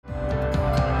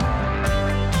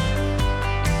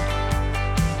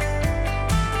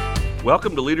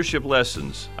Welcome to Leadership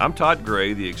Lessons. I'm Todd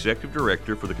Gray, the Executive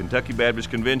Director for the Kentucky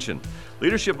Baptist Convention.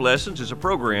 Leadership Lessons is a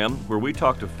program where we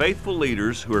talk to faithful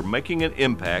leaders who are making an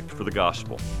impact for the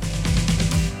gospel.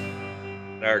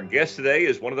 Our guest today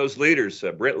is one of those leaders.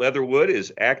 Brent Leatherwood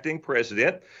is acting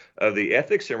president of the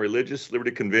Ethics and Religious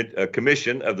Liberty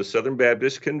Commission of the Southern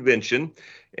Baptist Convention.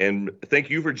 And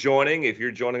thank you for joining, if you're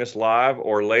joining us live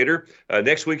or later.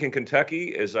 Next week in Kentucky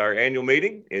is our annual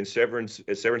meeting in Severance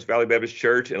Valley Baptist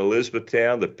Church in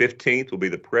Elizabethtown. The 15th will be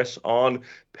the Press On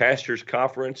Pastors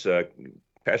Conference.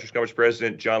 Pastors Conference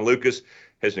President John Lucas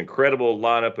has an incredible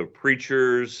lineup of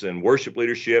preachers and worship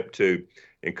leadership to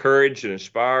encourage and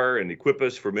inspire and equip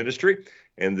us for ministry.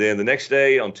 And then the next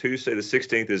day, on Tuesday the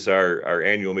 16th, is our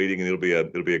annual meeting, and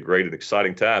it'll be a great and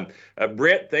exciting time.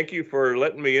 Brent, thank you for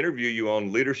letting me interview you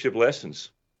on Leadership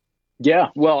Lessons. Yeah,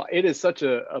 well, it is such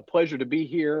a pleasure to be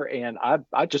here, and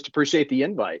I just appreciate the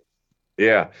invite.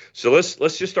 Yeah, so let's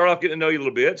just start off getting to know you a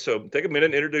little bit. So take a minute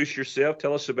and introduce yourself.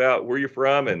 Tell us about where you're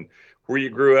from and where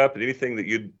you grew up, and anything that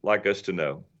you'd like us to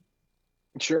know.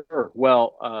 Sure.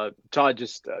 Well, Todd,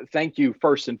 just thank you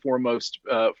first and foremost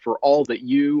for all that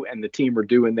you and the team are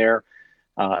doing there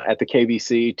at the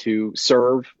KBC to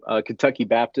serve Kentucky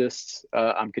Baptists.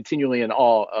 I'm continually in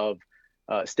awe of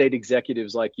state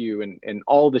executives like you and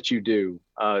all that you do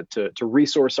to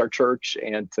resource our church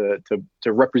and to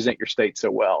represent your state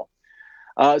so well.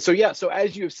 So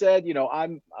as you have said,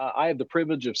 I have the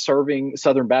privilege of serving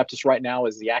Southern Baptist right now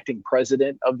as the acting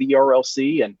president of the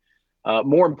ERLC. And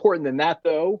more important than that,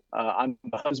 though, I'm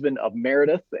the husband of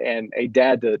Meredith and a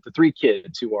dad to three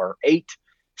kids who are 8,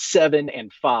 7,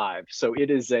 and 5. So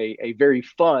it is a very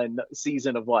fun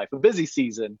season of life, a busy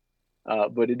season,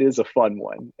 but it is a fun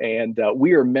one. And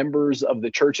we are members of the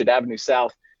church at Avenue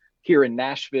South here in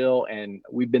Nashville, and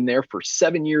we've been there for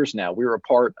 7 years now. We were a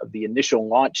part of the initial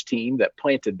launch team that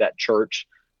planted that church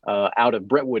out of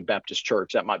Brentwood Baptist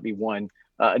Church. That might be one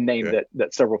a name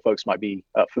that several folks might be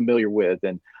familiar with.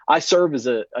 And I serve as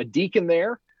a deacon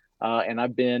there, and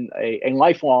I've been a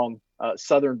lifelong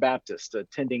Southern Baptist,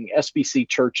 attending SBC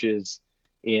churches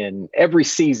in every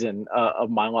season of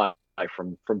my life,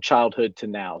 from childhood to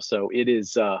now. So it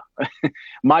is,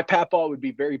 my papa would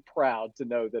be very proud to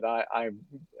know that I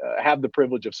have the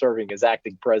privilege of serving as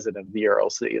acting president of the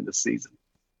ERLC in this season.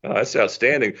 Oh, that's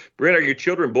outstanding. Brent, are your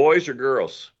children boys or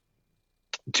girls?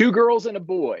 2 girls and a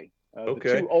boy.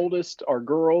 Okay. The 2 oldest are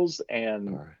girls,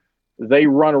 and they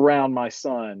run around my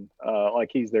son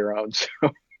like he's their own. So.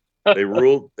 They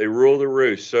rule the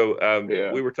roost. So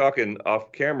we were talking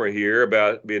off camera here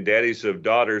about being daddies of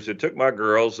daughters. It took my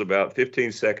girls about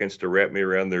 15 seconds to wrap me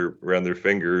around their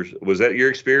fingers. Was that your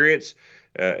experience?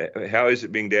 How is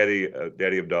it being daddy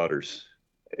of daughters?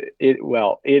 It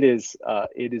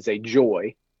is a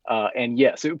joy. And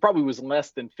yes, it probably was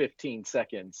less than 15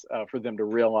 seconds for them to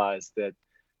realize that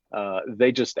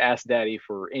they just ask daddy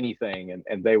for anything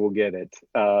and they will get it.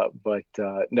 But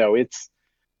no,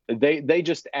 they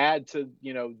just add to,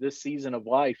 this season of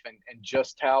life and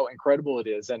just how incredible it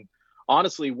is. And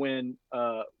honestly, when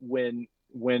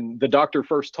the doctor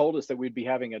first told us that we'd be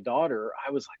having a daughter,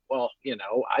 I was like, well,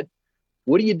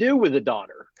 what do you do with a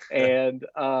daughter? And,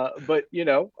 but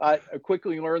I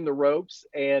quickly learned the ropes.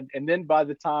 And then by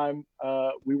the time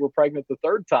we were pregnant the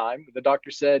 3rd time, the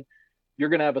doctor said, you're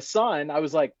going to have a son. I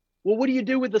was like, well, what do you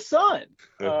do with the son?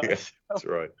 That's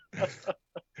right.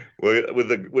 Well,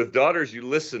 with daughters, you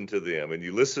listen to them, and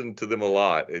you listen to them a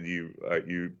lot, and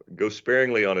you go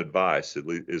sparingly on advice. At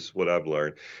least is what I've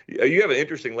learned. You have an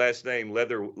interesting last name,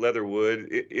 Leatherwood.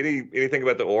 Anything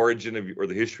about the origin or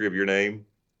the history of your name?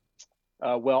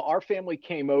 Well, our family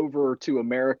came over to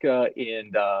America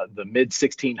in the mid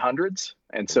 1600s,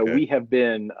 and so we have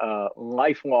been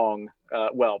lifelong,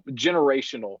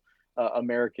 generational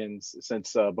Americans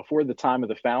since before the time of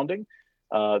the founding.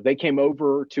 They came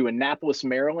over to Annapolis,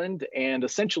 Maryland, and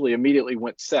essentially immediately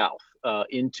went south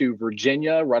into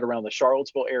Virginia, right around the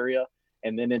Charlottesville area,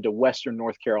 and then into Western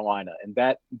North Carolina. And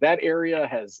that area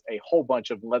has a whole bunch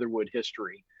of Leatherwood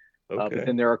history. But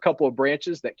then there are a couple of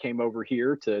branches that came over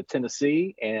here to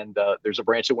Tennessee, and there's a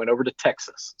branch that went over to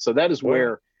Texas. So that is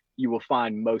where you will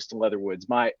find most Leatherwoods.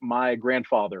 My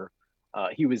grandfather,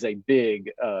 he was a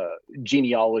big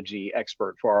genealogy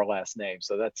expert for our last name.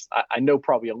 So I know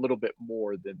probably a little bit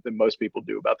more than most people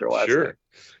do about their last name.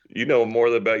 You know more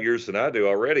about yours than I do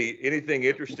already. Anything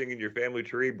interesting in your family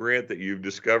tree, Brent, that you've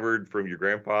discovered from your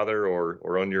grandfather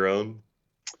or on your own?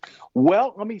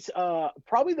 Well,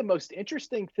 probably the most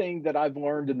interesting thing that I've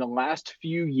learned in the last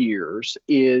few years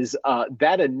is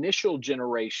that initial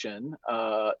generation,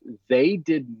 they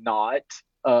did not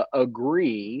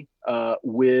agree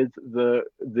with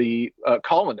the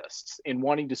colonists in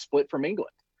wanting to split from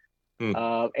England.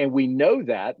 Hmm. And we know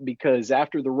that because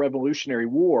after the Revolutionary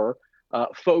War,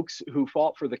 folks who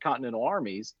fought for the Continental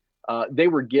armies, they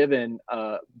were given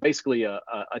basically a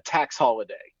tax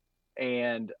holiday,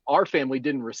 and our family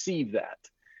didn't receive that.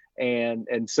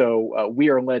 And so we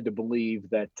are led to believe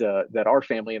that that our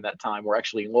family in that time were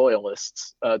actually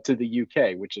loyalists to the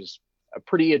UK, which is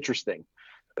pretty interesting.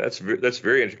 That's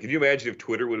very interesting. Can you imagine if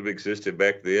Twitter would have existed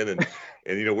back then?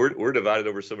 And we're divided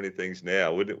over so many things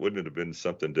now. Wouldn't it have been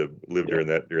something to live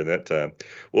Yeah. during that time?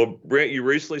 Well, Brent, you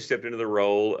recently stepped into the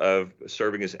role of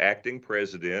serving as acting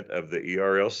president of the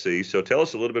ERLC. So tell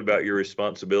us a little bit about your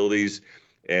responsibilities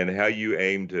and how you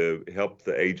aim to help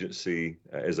the agency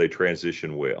as they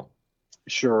transition well.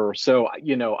 Sure. So,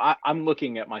 I'm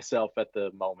looking at myself at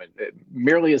the moment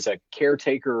merely as a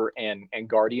caretaker and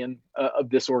guardian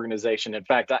of this organization. In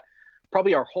fact,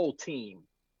 probably our whole team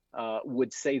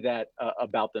would say that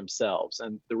about themselves.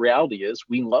 And the reality is,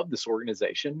 we love this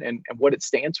organization and what it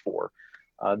stands for.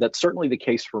 That's certainly the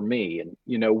case for me. And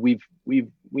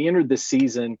we entered this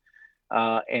season,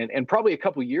 and probably a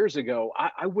couple years ago,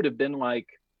 I would have been like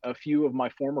a few of my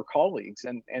former colleagues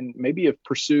and maybe have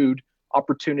pursued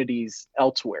opportunities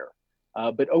elsewhere.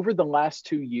 But over the last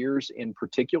 2 years in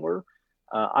particular,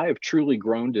 I have truly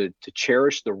grown to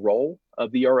cherish the role of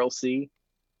the RLC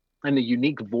and the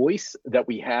unique voice that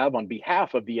we have on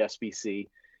behalf of the SBC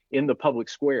in the public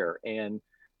square. And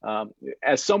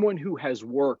as someone who has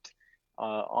worked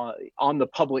on the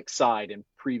public side in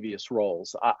previous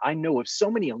roles, I know of so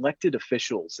many elected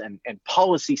officials and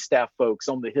policy staff folks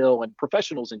on the Hill and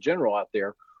professionals in general out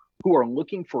there who are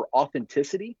looking for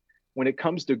authenticity when it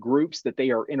comes to groups that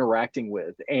they are interacting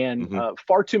with. And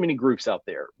far too many groups out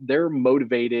there, they're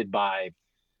motivated by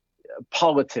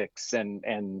politics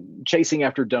and chasing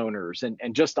after donors and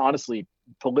just honestly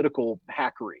political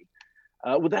hackery.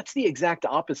 Well, that's the exact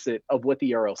opposite of what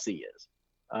the RLC is.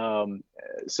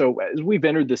 So as we've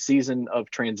entered the season of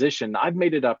transition, I've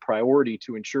made it a priority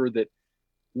to ensure that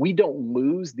we don't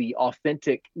lose the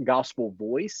authentic gospel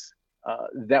voice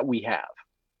that we have.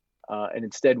 And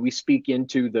instead, we speak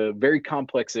into the very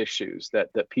complex issues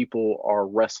that people are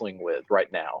wrestling with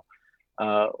right now.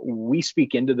 We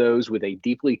speak into those with a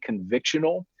deeply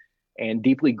convictional and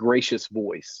deeply gracious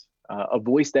voice, a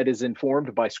voice that is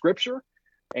informed by Scripture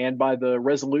and by the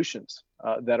resolutions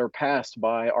that are passed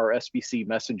by our SBC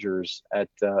messengers at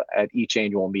each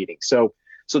annual meeting. So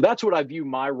that's what I view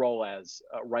my role as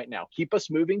right now. Keep us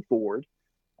moving forward.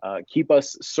 Keep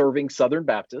us serving Southern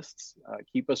Baptists.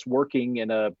 Keep us working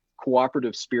in a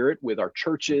cooperative spirit with our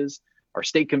churches, our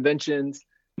state conventions,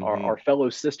 our fellow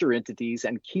sister entities,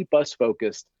 and keep us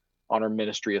focused on our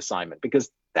ministry assignment, because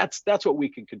that's what we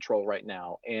can control right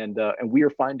now, and we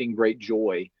are finding great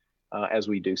joy as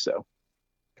we do so.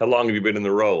 How long have you been in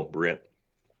the role, Brent?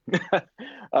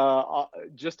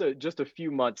 Just a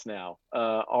few months now.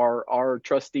 Our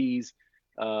trustees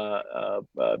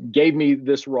gave me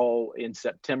this role in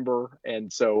September,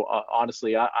 and so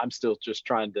honestly, I'm still just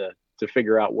trying to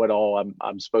figure out what all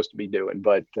I'm supposed to be doing.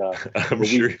 But I'm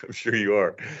sure you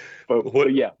are.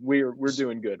 But yeah, we're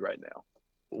doing good right now.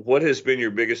 What has been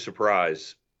your biggest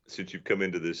surprise since you've come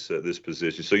into this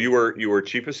position? So you were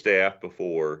chief of staff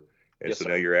before, and yes, so sir.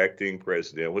 Now you're acting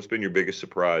president. What's been your biggest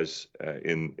surprise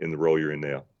in the role you're in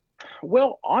now?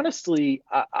 Well, honestly,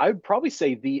 I'd probably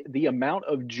say the amount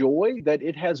of joy that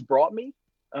it has brought me,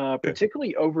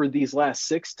 particularly over these last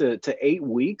 6 to 8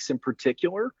 weeks in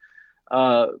particular.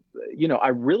 I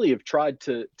really have tried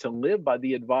to live by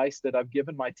the advice that I've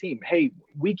given my team. Hey,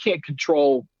 we can't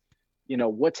control,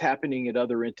 what's happening at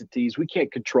other entities. We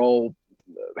can't control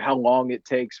how long it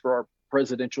takes for our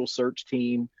presidential search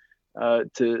team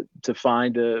to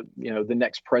find the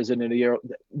next president.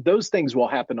 Those things will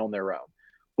happen on their own.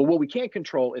 But what we can't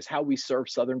control is how we serve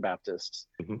Southern Baptists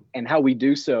and how we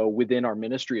do so within our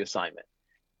ministry assignment.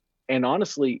 And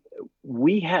honestly,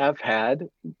 we have had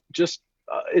just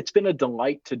it's been a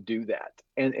delight to do that.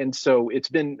 And so it's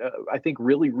been, I think,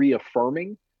 really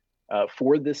reaffirming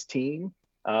for this team.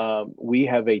 We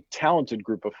have a talented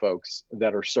group of folks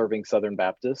that are serving Southern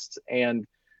Baptists, and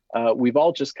we've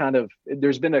all just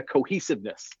there's been a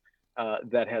cohesiveness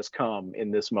that has come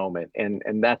in this moment. And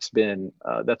that's been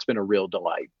a real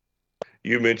delight.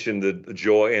 You mentioned the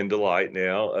joy and delight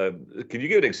now. Can you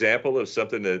give an example of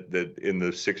something that in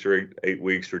the 6 or 8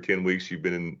 weeks or 10 weeks you've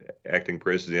been acting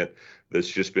president that's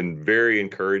just been very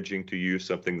encouraging to you,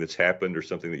 something that's happened or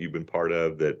something that you've been part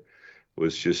of that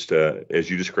was just, as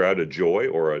you described, a joy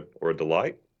or a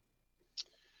delight?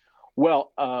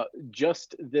 Well,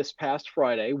 just this past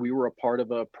Friday, we were a part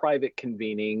of a private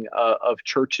convening of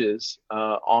churches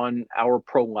on our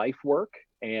pro-life work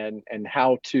and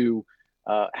how to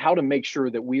make sure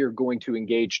that we are going to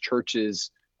engage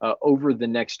churches over the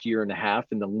next year and a half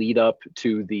in the lead up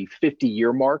to the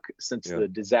 50-year mark since Yeah. the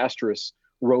disastrous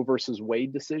Roe versus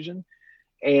Wade decision.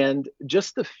 And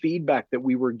just the feedback that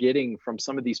we were getting from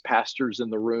some of these pastors in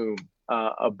the room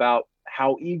about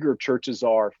how eager churches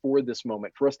are for this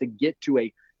moment, for us to get to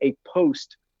a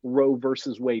post Roe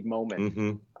versus Wade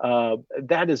moment,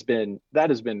 that has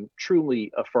been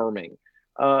truly affirming.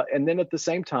 And then at the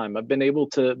same time, I've been able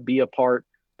to be a part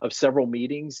of several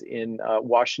meetings in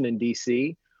Washington,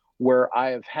 D.C., where I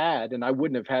have had, and I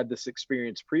wouldn't have had this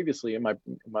experience previously in my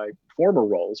former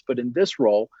roles, but in this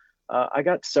role, I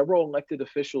got several elected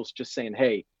officials just saying,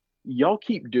 hey, y'all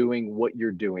keep doing what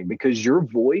you're doing because your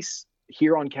voice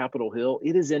here on Capitol Hill,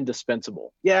 it is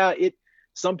indispensable. Yeah,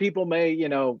 some people may,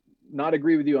 not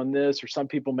agree with you on this, or some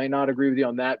people may not agree with you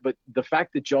on that, but the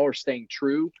fact that y'all are staying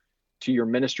true to your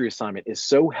ministry assignment is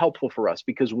so helpful for us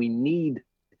because we need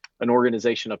an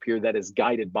organization up here that is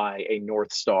guided by a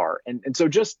North Star. And so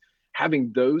just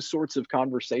having those sorts of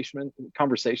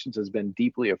conversations has been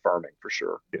deeply affirming for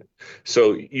sure. Yeah.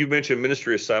 So you mentioned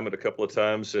ministry assignment a couple of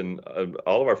times, and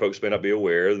all of our folks may not be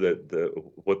aware that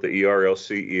what the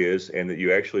ERLC is, and that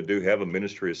you actually do have a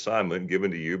ministry assignment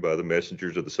given to you by the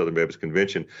messengers of the Southern Baptist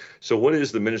Convention. So what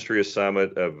is the ministry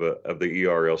assignment of the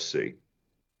ERLC?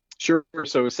 Sure.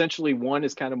 So essentially, one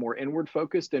is kind of more inward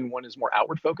focused and one is more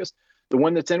outward focused. The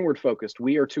one that's inward focused,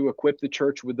 we are to equip the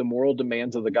church with the moral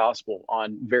demands of the gospel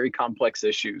on very complex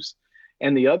issues.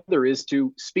 And the other is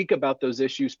to speak about those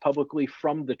issues publicly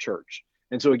from the church.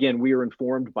 And so, again, we are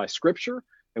informed by scripture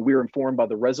and we are informed by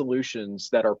the resolutions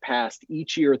that are passed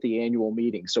each year at the annual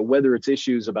meeting. So whether it's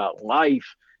issues about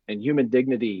life and human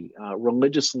dignity,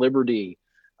 religious liberty,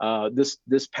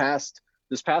 this past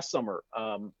summer,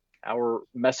 our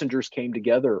messengers came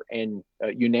together and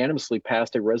unanimously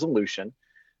passed a resolution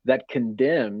that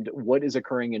condemned what is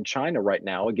occurring in China right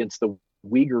now against the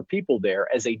Uyghur people there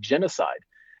as a genocide.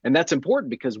 And that's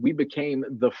important because we became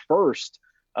the first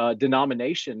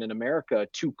denomination in America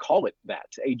to call it that,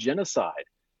 a genocide.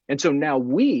 And so now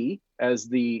we, as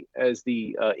the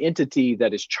entity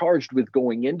that is charged with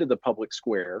going into the public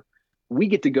square, we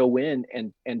get to go in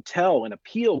and tell and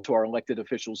appeal to our elected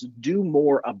officials, do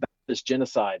more about this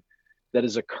genocide that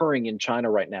is occurring in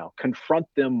China right now, confront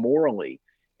them morally.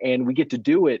 And we get to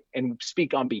do it and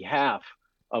speak on behalf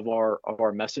of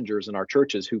our messengers and our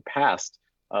churches who passed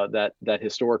that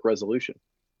historic resolution.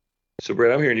 So,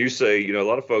 Brett, I'm hearing you say, a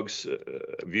lot of folks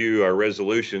view our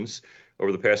resolutions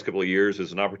over the past couple of years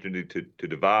as an opportunity to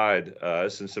divide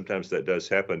us, and sometimes that does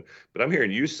happen. But I'm hearing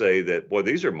you say that, boy,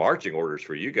 these are marching orders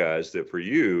for you guys, that for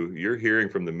you, you're hearing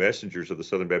from the messengers of the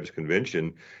Southern Baptist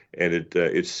Convention, and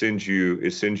it sends you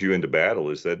into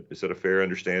battle. Is that a fair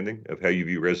understanding of how you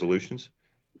view resolutions?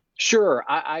 Sure.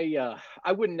 I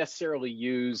wouldn't necessarily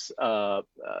use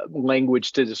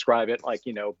language to describe it like,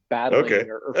 battling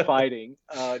or fighting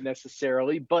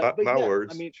necessarily. But my yeah,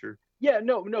 words. I mean, sure. Yeah,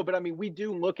 no, but I mean, we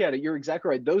do look at it. You're exactly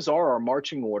right. Those are our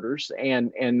marching orders.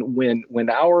 And when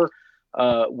our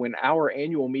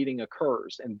annual meeting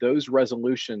occurs and those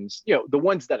resolutions, the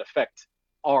ones that affect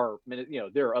our,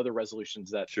 there are other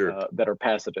resolutions that Sure. That are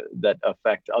passed that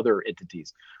affect other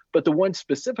entities, but the ones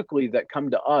specifically that come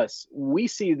to us, we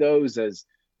see those as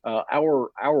our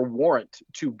warrant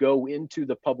to go into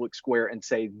the public square and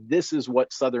say, this is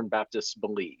what Southern Baptists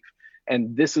believe,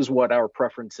 and this is what our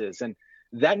preference is, and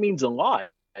that means a lot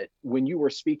when you are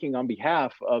speaking on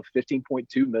behalf of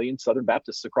 15.2 million Southern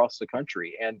Baptists across the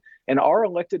country, and our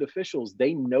elected officials,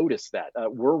 they notice that.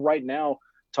 We're right now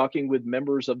talking with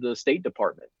members of the State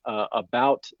Department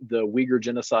about the Uyghur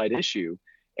genocide issue,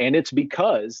 and it's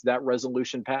because that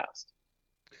resolution passed.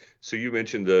 So you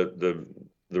mentioned the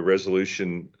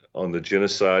resolution on the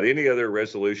genocide. Any other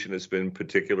resolution that's been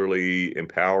particularly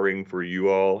empowering for you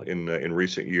all in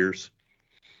recent years?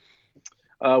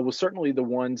 Well, certainly the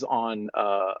ones on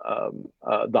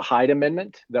the Hyde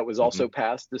Amendment that was also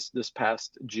passed this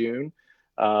past June.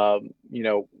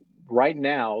 Right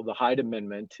now, the Hyde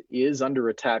Amendment is under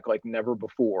attack like never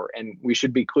before. And we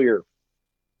should be clear,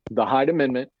 the Hyde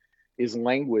Amendment is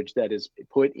language that is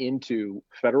put into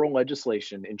federal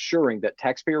legislation ensuring that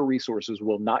taxpayer resources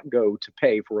will not go to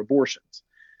pay for abortions.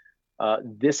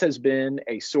 This has been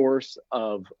a source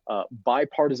of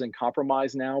bipartisan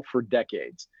compromise now for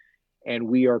decades. And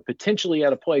we are potentially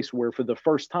at a place where for the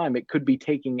first time, it could be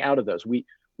taking out of those.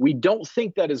 We don't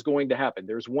think that is going to happen.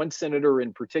 There's one senator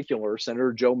in particular,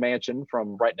 Senator Joe Manchin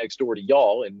from right next door to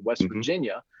y'all in West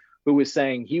Virginia, who was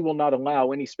saying he will not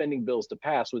allow any spending bills to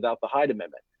pass without the Hyde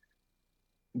Amendment.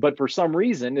 But for some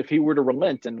reason, if he were to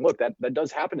relent, and look, that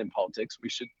does happen in politics, we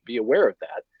should be aware of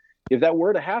that. If that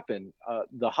were to happen,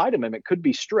 the Hyde Amendment could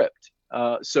be stripped.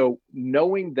 So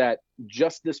knowing that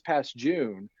just this past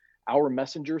June, our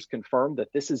messengers confirmed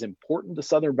that this is important to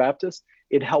Southern Baptists,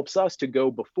 it helps us to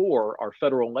go before our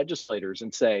federal legislators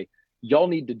and say, y'all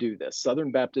need to do this.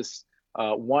 Southern Baptists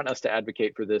want us to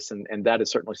advocate for this, and that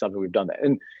is certainly something we've done that.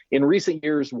 And in recent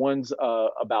years, ones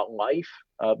about life,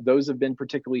 those have been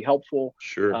particularly helpful.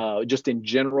 Sure. Just in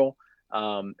general,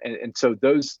 and so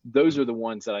those are the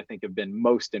ones that I think have been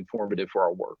most informative for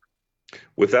our work.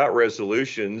 Without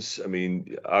resolutions, I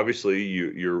mean, obviously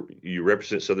you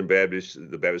represent Southern Baptists.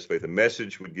 The Baptist Faith and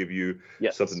Message would give you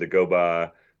something to go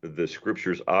by. The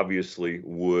scriptures obviously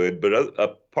would, but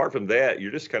apart from that,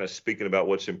 you're just kind of speaking about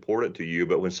what's important to you.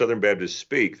 But when Southern Baptists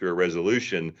speak through a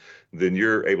resolution, then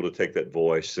you're able to take that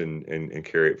voice and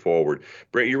carry it forward.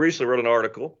 Brent, you recently wrote an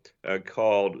article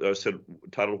titled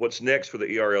 "What's Next for the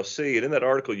ERLC," and in that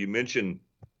article you mentioned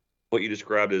what you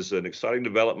described as an exciting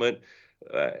development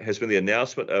has been the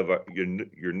announcement of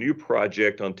your new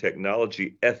project on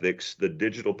technology ethics, the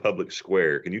Digital Public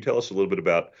Square. Can you tell us a little bit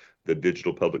about the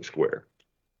Digital Public Square?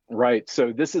 Right.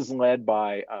 So this is led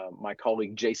by my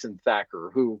colleague, Jason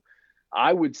Thacker, who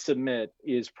I would submit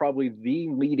is probably the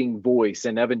leading voice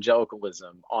in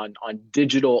evangelicalism on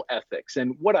digital ethics.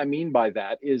 And what I mean by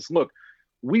that is, look,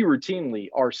 we routinely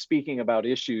are speaking about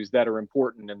issues that are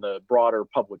important in the broader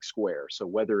public square. So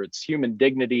whether it's human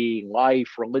dignity,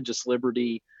 life, religious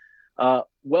liberty,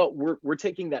 we're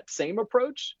taking that same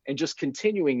approach and just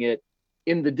continuing it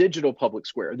in the digital public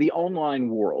square, the online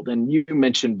world. And you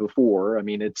mentioned before, I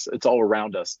mean, it's all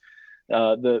around us,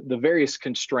 the various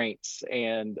constraints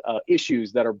and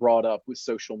issues that are brought up with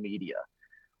social media.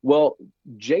 Well,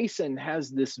 Jason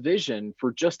has this vision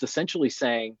for just essentially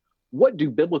saying, what do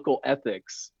biblical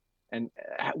ethics and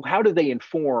how do they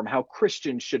inform how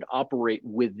Christians should operate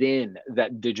within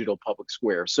that digital public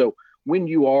square? So when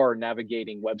you are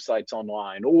navigating websites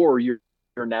online or you're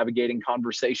navigating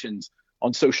conversations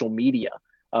on social media.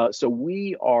 So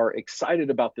we are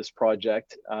excited about this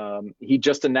project. He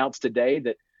just announced today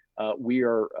that we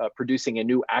are producing a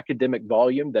new academic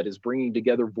volume that is bringing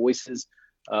together voices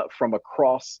from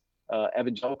across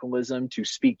evangelicalism to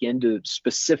speak into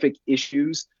specific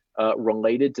issues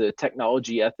related to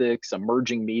technology ethics,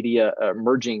 emerging media,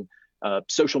 emerging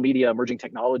social media, emerging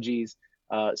technologies.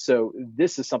 So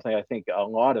this is something I think a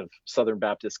lot of Southern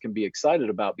Baptists can be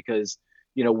excited about because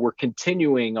we're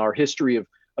continuing our history of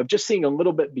just seeing a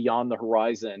little bit beyond the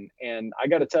horizon. And I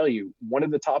got to tell you, one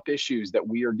of the top issues that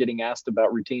we are getting asked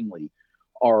about routinely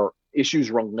are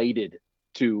issues related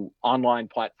to online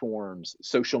platforms,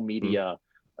 social media,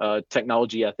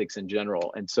 technology ethics in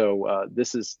general. And so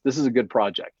this is a good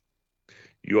project.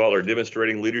 You all are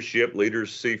demonstrating leadership.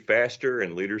 Leaders see faster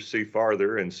and leaders see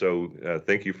farther. And so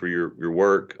thank you for your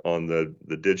work on the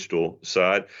digital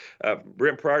side.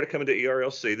 Brent, prior to coming to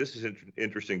ERLC, this is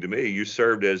interesting to me. You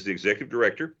served as the executive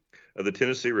director of the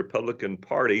Tennessee Republican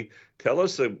Party. Tell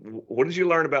us, what did you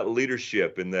learn about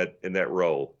leadership in that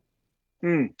role?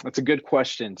 That's a good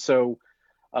question. So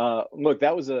look,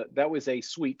 that was a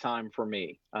sweet time for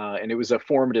me, and it was a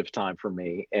formative time for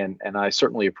me, and I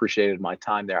certainly appreciated my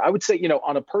time there. I would say,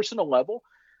 on a personal level,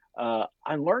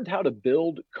 I learned how to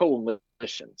build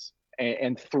coalitions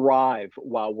and thrive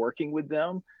while working with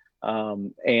them.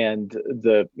 And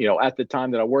at the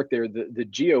time that I worked there, the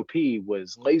GOP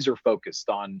was laser focused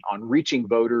on reaching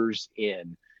voters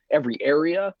in every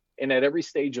area and at every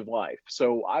stage of life.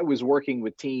 So I was working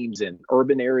with teams in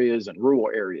urban areas and rural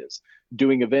areas,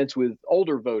 doing events with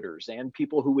older voters and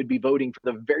people who would be voting for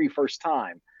the very first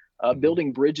time,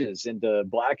 building bridges into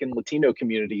Black and Latino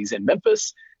communities in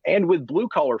Memphis and with blue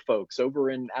collar folks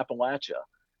over in Appalachia.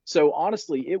 So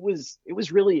honestly, it was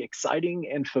really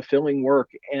exciting and fulfilling work.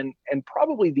 And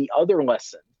probably the other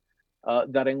lesson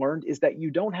that I learned is that you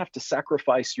don't have to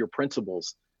sacrifice your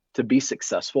principles to be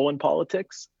successful in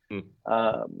politics.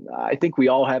 I think we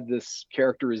all have this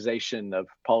characterization of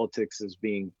politics as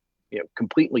being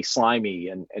completely slimy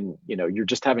and you're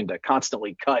just having to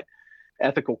constantly cut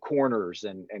ethical corners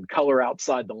and color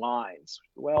outside the lines.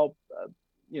 Well,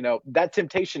 that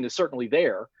temptation is certainly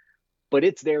there, but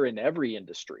it's there in every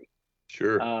industry.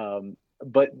 Sure.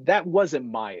 But that wasn't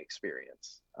my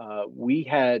experience. We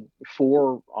had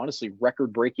 4, honestly,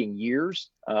 record-breaking years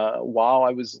while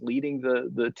I was leading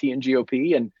the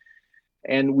TNGOP,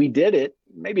 and we did it,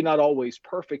 maybe not always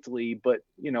perfectly, but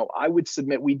I would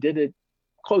submit we did it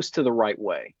close to the right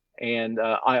way. And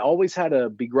I always had a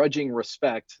begrudging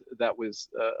respect that was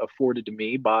afforded to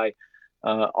me by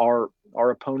our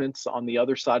opponents on the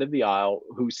other side of the aisle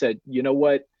who said, you know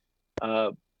what,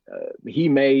 he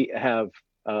may have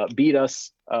beat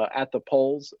us at the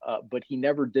polls, but he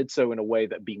never did so in a way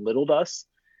that belittled us.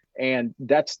 And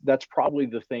that's probably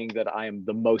the thing that I am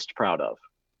the most proud of.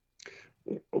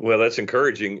 Well, that's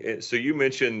encouraging. So you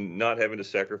mentioned not having to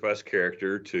sacrifice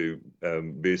character to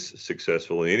be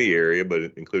successful in any area,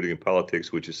 but including in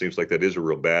politics, which it seems like that is a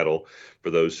real battle for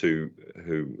those who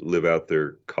live out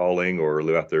their calling or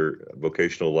live out their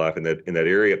vocational life in that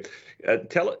area.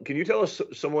 Can you tell us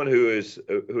someone who is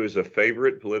a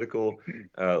favorite political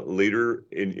leader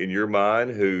in your mind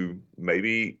who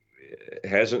maybe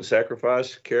hasn't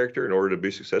sacrificed character in order to be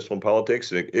successful in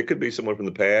politics? It could be someone from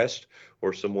the past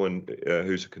or someone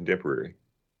who's a contemporary.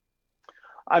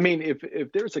 I mean,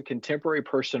 if there's a contemporary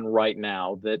person right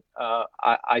now that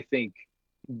I think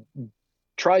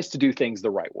tries to do things the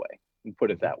right way, and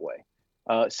put it that way,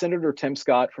 Senator Tim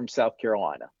Scott from South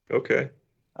Carolina. Okay.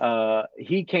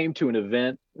 He came to an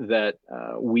event that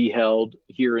we held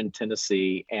here in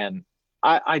Tennessee, and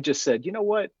I just said, you know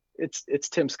what? It's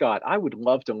Tim Scott. I would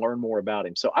love to learn more about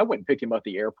him. So I went and picked him up at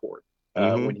the airport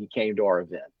when he came to our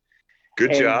event.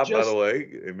 Good job, by the way.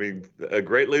 I mean, a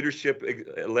great leadership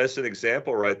lesson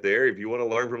example right there. If you want to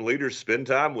learn from leaders, spend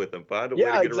time with them. Find a way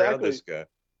to get around this guy.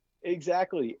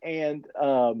 Exactly. And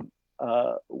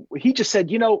he just said,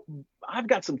 you know, I've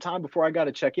got some time before I got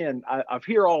to check in. I've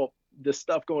hear all this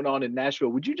stuff going on in Nashville.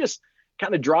 Would you just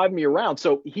kind of drive me around?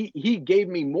 So he gave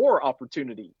me more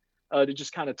opportunity to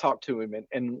just kind of talk to him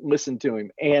and listen to him.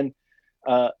 And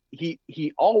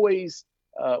he always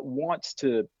wants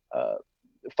to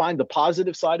find the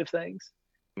positive side of things.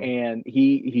 And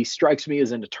he strikes me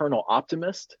as an eternal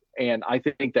optimist. And I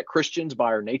think that Christians by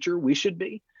our nature, we should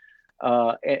be.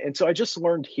 And so I just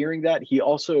learned hearing that. He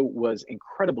also was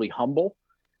incredibly humble.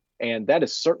 And that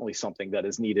is certainly something that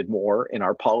is needed more in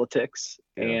our politics.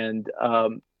 Yeah.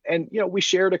 And you know, we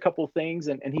shared a couple of things,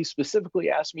 and he specifically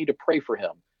asked me to pray for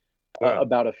him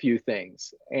about a few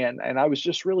things. And I was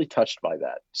just really touched by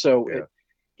that. So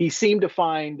he seemed to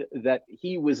find that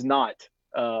he was not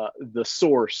the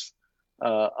source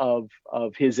of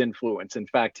his influence. In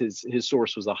fact, his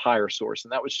source was a higher source.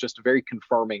 And that was just very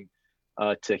confirming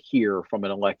to hear from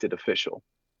an elected official.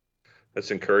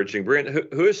 That's encouraging. Brent,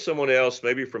 who is someone else,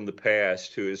 maybe from the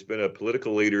past, who has been a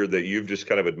political leader that you've just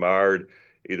kind of admired,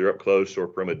 either up close or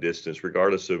from a distance,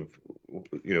 regardless of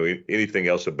anything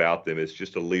else about them? It's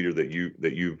just a leader that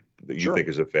you Sure. think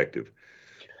is effective.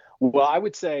 Well, I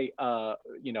would say,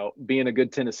 being a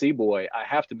good Tennessee boy, I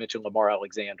have to mention Lamar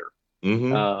Alexander.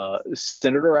 Mm-hmm.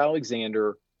 Senator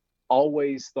Alexander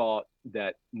always thought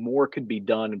that more could be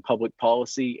done in public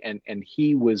policy, and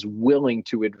he was willing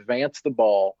to advance the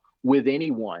ball with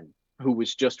anyone who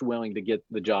was just willing to get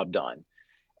the job done.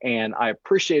 And I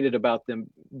appreciated about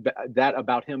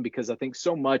him because I think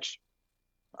so much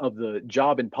of the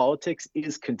job in politics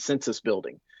is consensus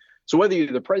building. So whether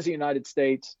you're the president of the United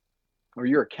States or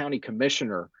you're a county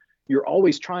commissioner, you're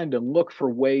always trying to look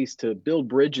for ways to build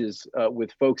bridges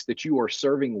with folks that you are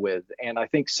serving with. And I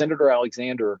think Senator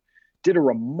Alexander did a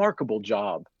remarkable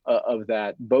job of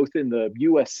that, both in the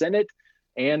U.S. Senate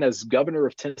and as governor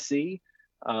of Tennessee.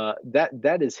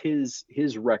 That is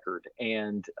his record.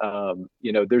 And,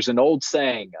 there's an old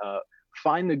saying,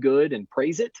 find the good and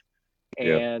praise it.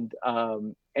 And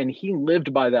he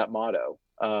lived by that motto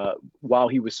while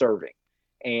he was serving.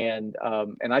 And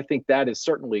I think that is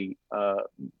certainly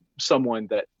someone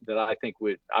that I think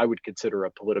I would consider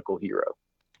a political hero.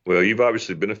 Well, you've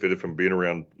obviously benefited from being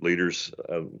around leaders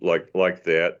like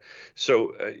that.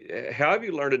 So how have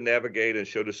you learned to navigate and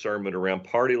show discernment around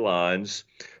party lines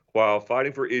while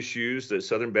fighting for issues that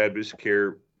Southern Baptists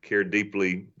care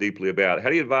deeply about? How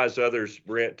do you advise others,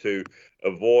 Brent, to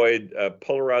avoid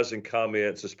polarizing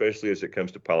comments, especially as it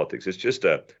comes to politics? It's just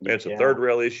it's a third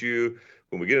rail issue.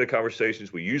 When we get into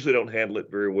conversations, we usually don't handle it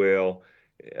very well.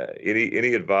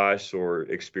 Any advice or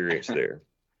experience there?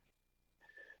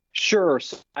 Sure.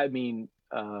 So, I mean,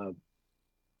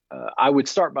 I would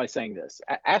start by saying this.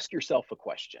 Ask yourself a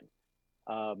question.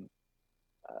 And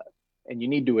you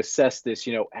need to assess this,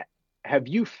 have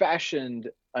you fashioned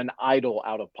an idol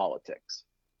out of politics?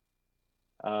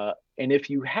 And if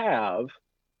you have,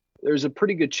 there's a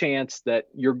pretty good chance that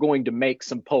you're going to make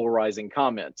some polarizing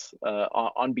comments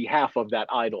on behalf of that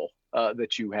idol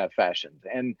that you have fashioned.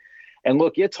 And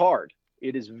look, it's hard.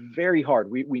 It is very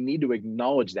hard. We need to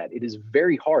acknowledge that. It is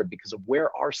very hard because of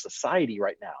where our society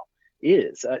right now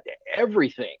is.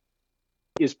 Everything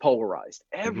is polarized.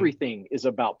 Everything is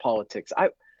about politics.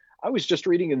 I was just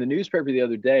reading in the newspaper the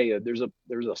other day, there's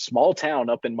a small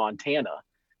town up in Montana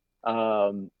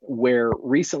where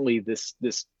recently this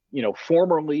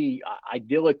formerly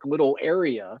idyllic little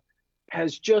area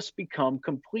has just become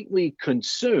completely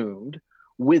consumed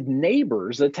with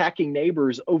neighbors attacking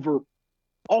neighbors over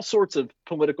all sorts of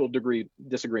political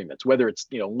disagreements, whether it's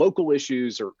local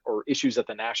issues or issues at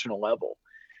the national level.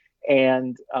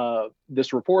 And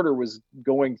this reporter was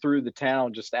going through the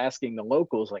town just asking the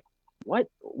locals, like,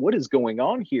 what is going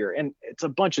on here? And it's a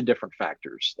bunch of different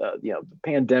factors, the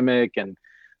pandemic and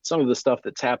some of the stuff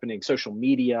that's happening, social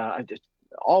media,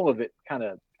 all of it kind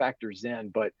of factors in.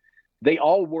 But they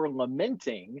all were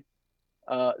lamenting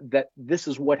that this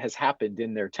is what has happened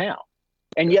in their town.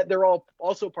 And yet they're all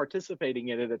also participating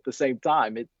in it at the same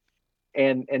time.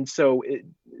 So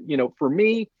for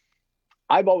me,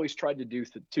 I've always tried to do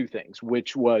two things,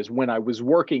 which was when I was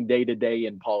working day to day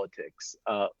in politics,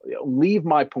 leave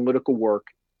my political work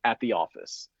at the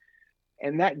office.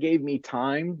 And that gave me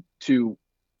time to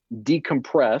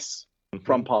decompress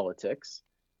from politics.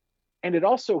 And it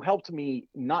also helped me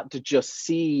not to just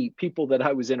see people that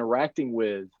I was interacting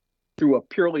with through a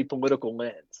purely political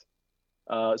lens.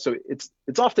 So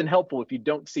it's often helpful if you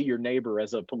don't see your neighbor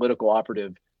as a political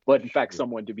operative, but in fact,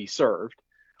 someone to be served.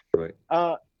 Right.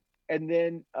 And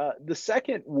then the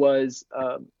second was,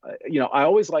 I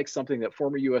always like something that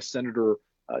former U.S. Senator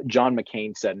John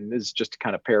McCain said, and this is just to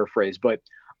kind of paraphrase, but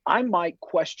I might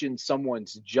question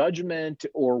someone's judgment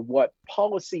or what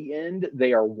policy end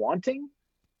they are wanting,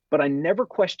 but I never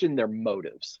question their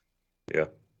motives. Yeah.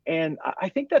 And I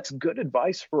think that's good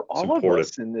advice for all of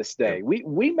us in this day. Yeah.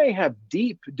 We may have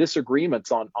deep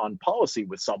disagreements on policy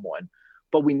with someone,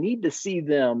 but we need to see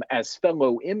them as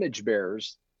fellow image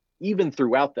bearers even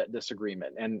throughout that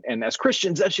disagreement. And as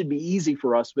Christians, that should be easy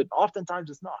for us, but oftentimes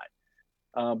it's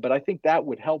not. But I think that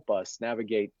would help us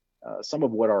navigate some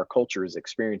of what our culture is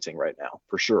experiencing right now,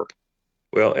 for sure.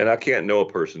 Well, and I can't know a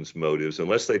person's motives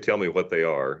unless they tell me what they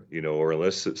are, or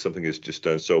unless something is just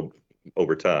done so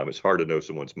over time. It's hard to know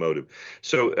someone's motive.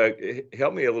 So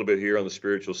help me a little bit here on the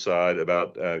spiritual side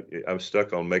about I'm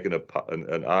stuck on making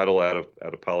an idol out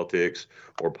of politics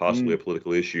or possibly a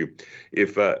political issue.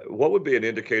 If what would be an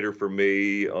indicator for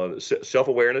me on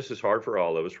self-awareness is hard for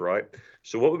all of us, right?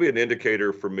 So what would be an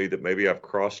indicator for me that maybe I've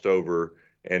crossed over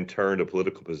and turned a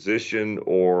political position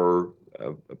or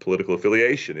a political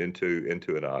affiliation into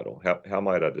an idol? How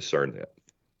might I discern that?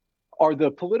 Are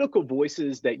the political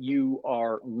voices that you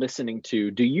are listening to,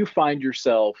 do you find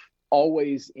yourself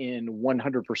always in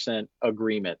 100%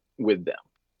 agreement with them?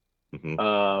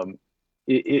 Mm-hmm.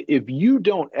 If you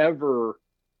don't ever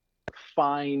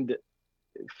find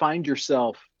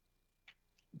yourself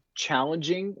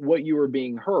challenging what you are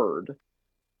being heard,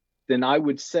 then I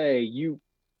would say you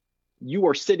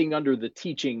are sitting under the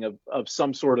teaching of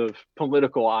some sort of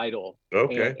political idol.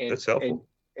 Okay, that's helpful.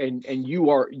 And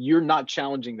you're not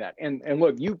challenging that. And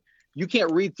look, you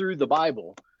can't read through the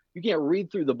Bible. You can't read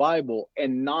through the Bible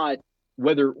and not,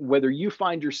 whether you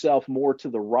find yourself more to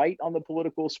the right on the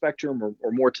political spectrum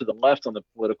or more to the left on the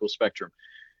political spectrum,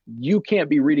 you can't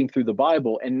be reading through the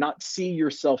Bible and not see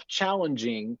yourself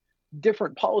challenging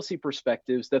different policy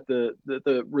perspectives that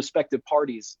the respective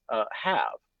parties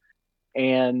have.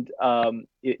 And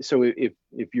so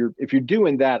if you're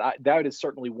doing that, that is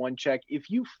certainly one check.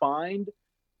 If you find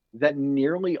that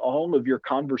nearly all of your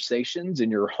conversations in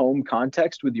your home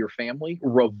context with your family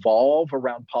revolve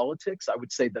around politics, I would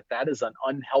say that is an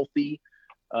unhealthy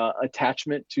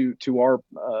attachment to our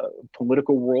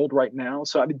political world right now.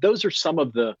 So I mean, those are some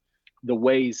of the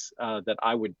ways that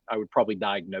I would probably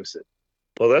diagnose it.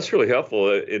 Well, that's really helpful.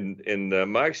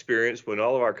 In my experience, when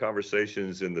all of our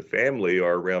conversations in the family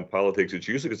are around politics, it's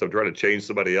usually because I'm trying to change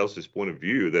somebody else's point of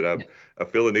view that I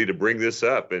feel the need to bring this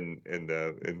up and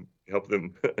help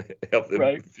them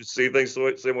right. See things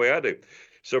the same way I do.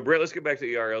 So, Brent, let's get back to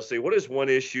ERLC. What is one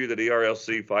issue that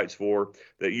ERLC fights for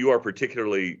that you are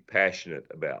particularly passionate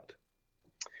about?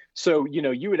 So,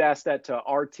 you would ask that to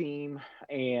our team,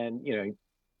 and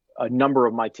a number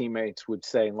of my teammates would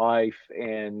say life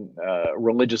and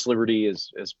religious liberty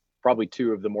is probably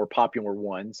two of the more popular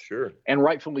ones. Sure. And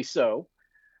rightfully so.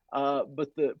 But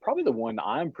probably the one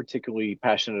I'm particularly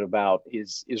passionate about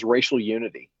is racial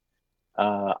unity.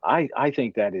 I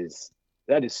think that is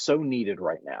so needed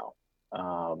right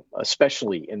now,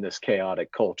 especially in this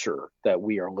chaotic culture that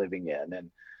we are living in. And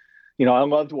I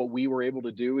loved what we were able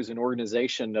to do as an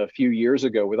organization a few years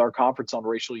ago with our conference on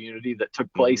racial unity that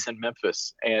took place in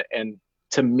Memphis. And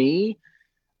to me,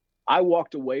 I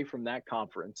walked away from that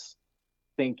conference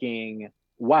thinking,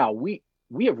 wow, we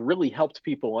have really helped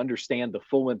people understand the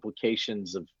full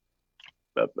implications of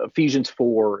Ephesians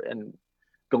 4 and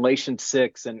Galatians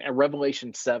 6 and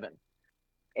Revelation 7.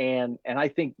 And I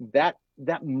think that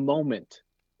moment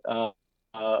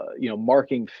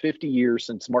marking 50 years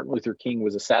since Martin Luther King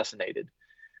was assassinated.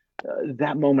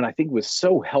 That moment, I think, was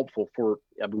so helpful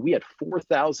we had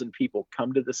 4,000 people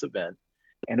come to this event,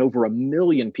 and over 1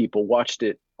 million people watched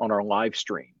it on our live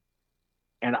stream.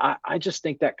 And I just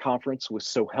think that conference was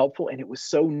so helpful, and it was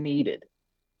so needed.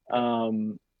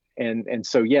 And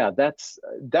so, yeah, that's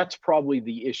probably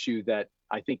the issue that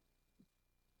I think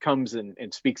comes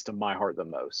and speaks to my heart the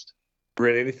most.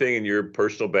 Brent, anything in your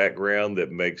personal background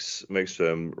that makes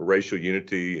racial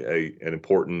unity an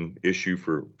important issue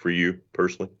for you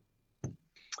personally?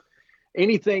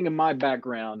 Anything in my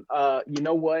background, you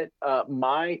know what?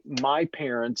 My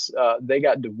parents, they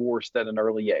got divorced at an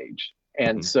early age,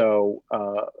 and so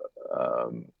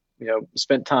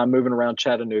spent time moving around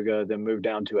Chattanooga, then moved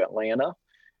down to Atlanta,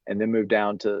 and then moved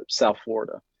down to South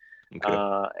Florida.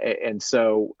 Okay. And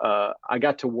so I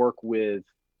got to work with,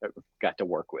 I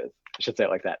should say it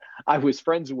like that. I was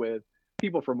friends with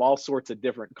people from all sorts of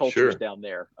different cultures down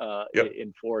there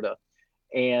in Florida.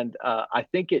 And I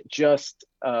think it just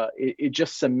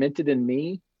cemented in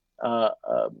me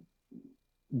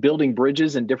building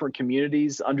bridges in different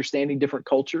communities, understanding different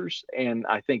cultures. And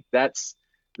I think that's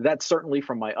certainly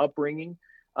from my upbringing.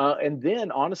 And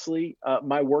then, honestly,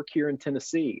 my work here in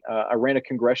Tennessee. I ran a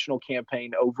congressional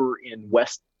campaign over in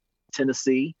West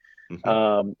Tennessee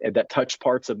that touched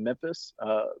parts of Memphis.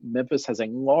 Memphis has a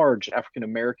large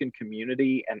African-American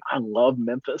community, and I love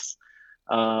Memphis.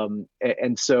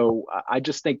 And so I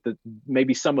just think that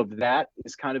maybe some of that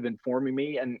is kind of informing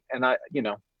me. And I,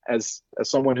 as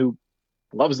someone who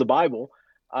loves the Bible,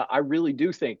 I really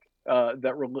do think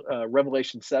that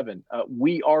Revelation 7,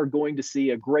 we are going to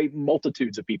see a great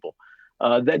multitudes of people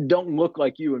that don't look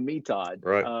like you and me, Todd,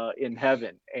 in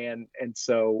heaven. And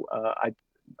so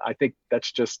I think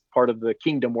that's just part of the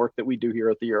kingdom work that we do here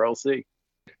at the RLC.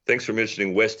 Thanks for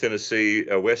mentioning West Tennessee.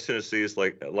 West Tennessee is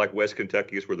like West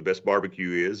Kentucky is where the best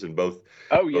barbecue is in both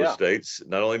states.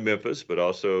 Not only Memphis, but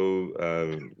also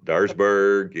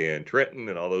Dyersburg and Trenton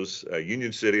and all those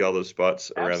Union City, all those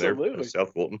spots around there,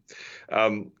 South Fulton.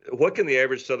 What can the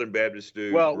average Southern Baptist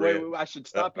do? Well, wait, I should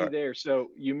stop you there. So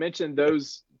you mentioned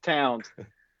those towns.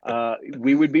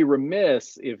 We would be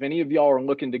remiss if any of y'all are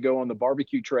looking to go on the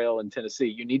barbecue trail in Tennessee.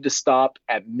 You need to stop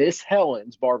at Miss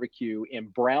Helen's Barbecue in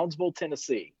Brownsville,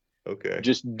 Tennessee. Okay.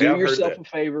 Just do yourself a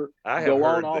favor. Go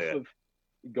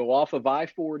off of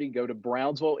I-40, go to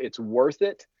Brownsville. It's worth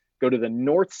it. Go to the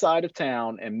north side of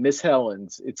town and Miss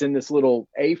Helen's. It's in this little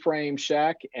A-frame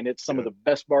shack, and it's some of the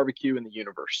best barbecue in the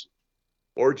universe.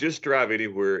 Or just drive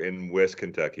anywhere in West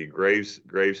Kentucky, Graves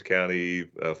County,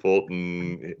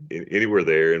 Fulton, anywhere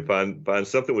there, and find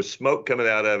something with smoke coming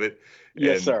out of it.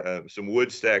 Yes, sir. Some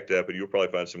wood stacked up, and you'll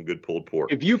probably find some good pulled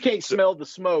pork. If you can't smell the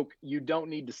smoke, you don't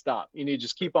need to stop. You need to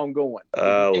just keep on going.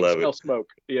 I love smell smoke.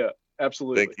 Yeah,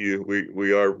 absolutely. Thank you.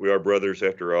 We are brothers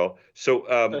after all. So,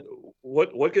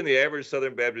 what can the average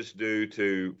Southern Baptist do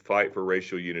to fight for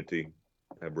racial unity,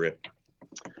 Brent?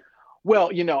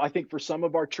 Well, I think for some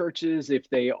of our churches, if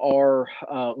they are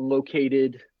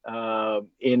located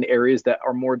in areas that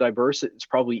are more diverse, it's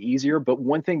probably easier. But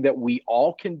one thing that we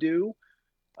all can do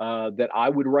that I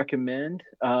would recommend,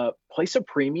 place a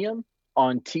premium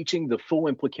on teaching the full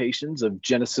implications of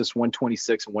Genesis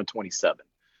 1:26 and 1:27.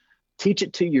 Teach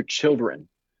it to your children,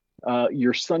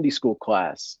 your Sunday school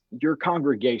class, your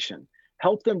congregation.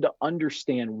 Help them to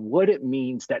understand what it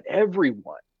means that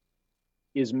everyone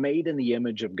is made in the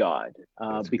image of God.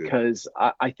 Because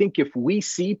I think if we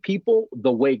see people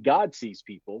the way God sees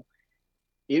people,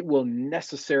 it will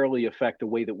necessarily affect the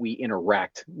way that we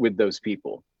interact with those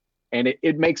people. And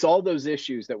it makes all those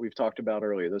issues that we've talked about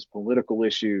earlier, those political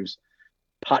issues,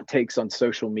 hot takes on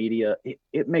social media,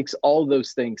 it makes all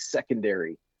those things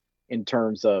secondary in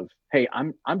terms of, hey,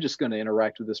 I'm just going to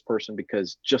interact with this person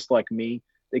because just like me,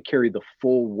 they carry the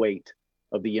full weight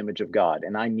of the image of God.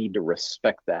 And I need to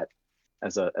respect that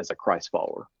as a Christ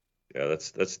follower. Yeah,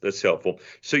 that's helpful.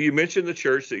 So you mentioned the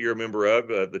church that you're a member of.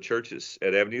 The church is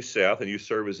at Avenue South, and you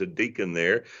serve as a deacon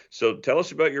there. So tell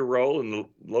us about your role in the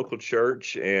local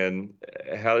church, and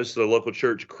how is the local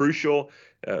church crucial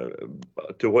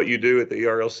to what you do at the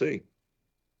ERLC?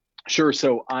 Sure.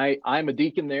 So I'm a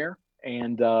deacon there,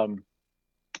 and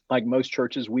like most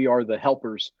churches, we are the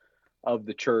helpers of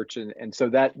the church, and so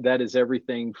that is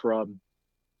everything from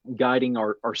guiding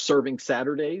our serving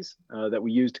Saturdays that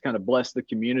we use to kind of bless the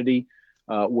community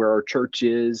where our church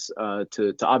is,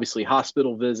 to obviously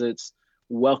hospital visits,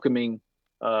 welcoming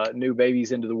new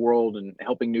babies into the world and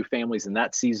helping new families in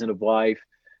that season of life,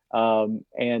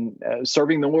 and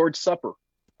serving the Lord's Supper.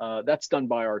 That's done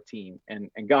by our team.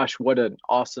 And gosh, what an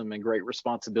awesome and great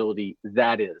responsibility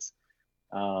that is.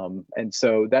 And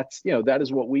so that's, that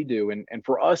is what we do. And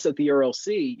for us at the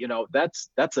RLC,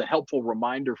 that's a helpful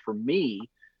reminder for me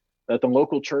that the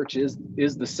local church is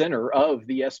the center of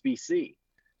the SBC.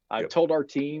 I've told our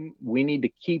team we need to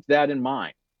keep that in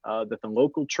mind, that the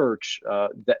local church,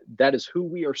 that is who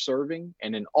we are serving,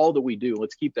 and in all that we do,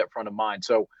 let's keep that front of mind.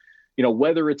 So,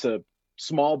 whether it's a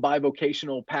small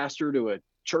bivocational pastor to a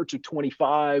church of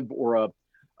 25 or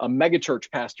a mega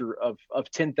church pastor of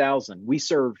 10,000, we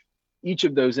serve each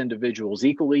of those individuals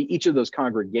equally, each of those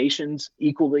congregations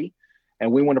equally.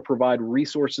 And we want to provide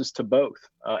resources to both,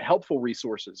 helpful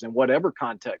resources in whatever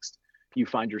context you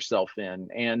find yourself in.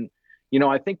 And,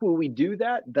 I think when we do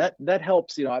that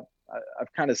helps,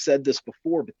 I've kind of said this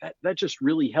before, but that just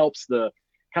really helps the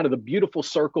kind of the beautiful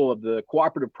circle of the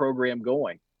cooperative program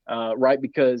going, right?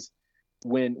 Because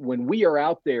when we are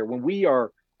out there, when we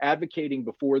are advocating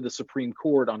before the Supreme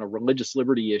Court on a religious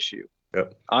liberty issue,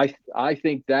 I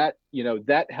think that,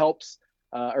 that helps,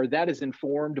 or that is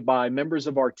informed by members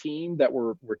of our team that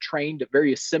were trained at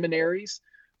various seminaries.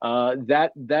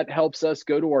 That helps us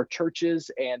go to our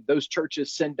churches, and those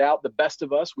churches send out the best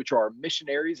of us, which are our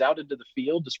missionaries, out into the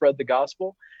field to spread the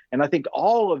gospel. And I think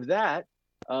all of that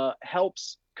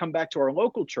helps come back to our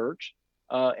local church.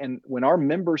 And when our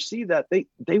members see that,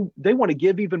 they want to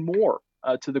give even more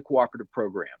to the cooperative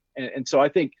program. And so I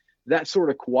think that sort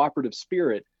of cooperative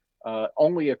spirit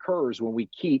only occurs when we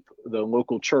keep the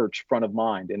local church front of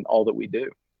mind in all that we do.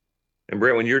 And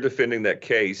Brent, when you're defending that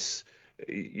case,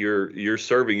 you're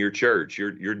serving your church.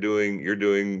 You're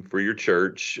doing for your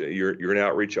church. You're an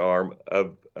outreach arm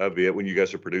of it. When you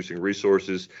guys are producing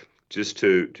resources, just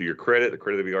to your credit, the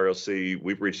credit of the RLC,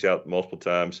 we've reached out multiple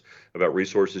times about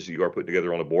resources you are putting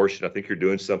together on abortion. I think you're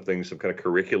doing some kind of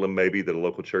curriculum maybe that a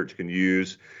local church can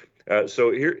use.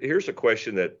 So here's a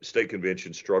question that state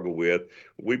conventions struggle with.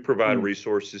 We provide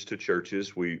resources to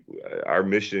churches. Our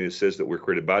mission says that we're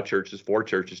created by churches for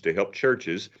churches to help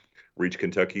churches reach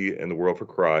Kentucky and the world for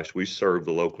Christ. We serve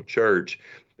the local church.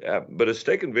 But a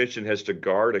state convention has to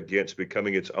guard against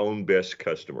becoming its own best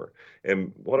customer.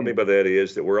 And what I mean by that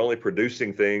is that we're only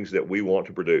producing things that we want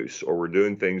to produce, or we're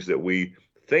doing things that we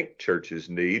think churches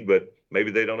need, but maybe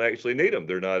they don't actually need them.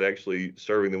 They're not actually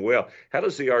serving them well. How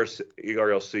does the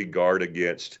ERLC guard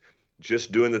against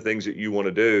just doing the things that you want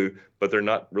to do, but they're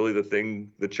not really the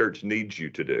thing the church needs you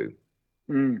to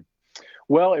do?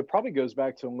 Well, it probably goes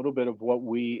back to a little bit of what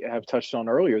we have touched on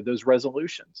earlier, those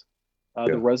resolutions.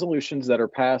 The resolutions that are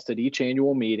passed at each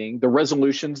annual meeting, the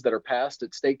resolutions that are passed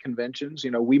at state conventions,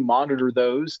 we monitor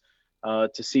those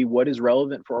to see what is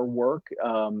relevant for our work,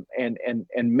 and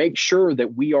make sure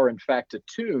that we are in fact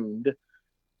attuned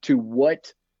to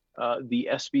what the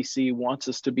SBC wants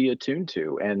us to be attuned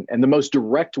to. And the most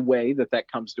direct way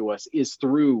that comes to us is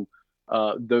through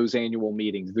those annual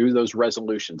meetings, through those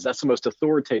resolutions. That's the most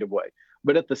authoritative way.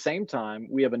 But at the same time,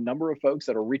 we have a number of folks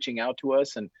that are reaching out to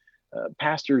us, and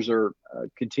pastors are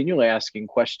continually asking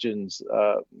questions,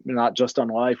 not just on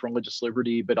life, religious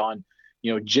liberty, but on,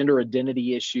 gender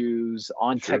identity issues,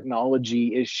 on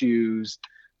technology issues,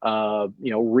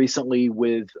 recently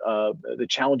with the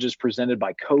challenges presented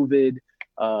by COVID,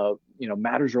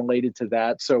 matters related to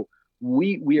that. So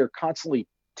we are constantly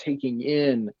taking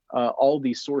in all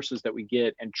these sources that we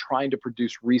get and trying to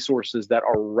produce resources that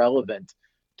are relevant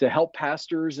to help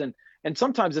pastors. And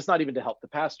sometimes it's not even to help the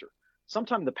pastor.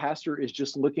 Sometimes the pastor is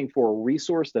just looking for a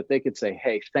resource that they could say,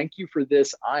 hey, thank you for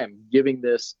this. I am giving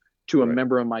this to a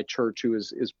member of my church who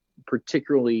is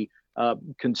particularly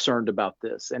concerned about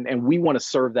this. And we want to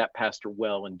serve that pastor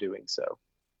well in doing so.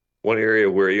 One area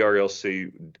where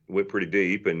ERLC went pretty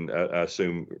deep, and I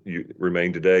assume you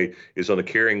remain today, is on the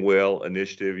Caring Well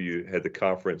initiative. You had the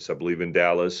conference, I believe, in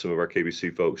Dallas. Some of our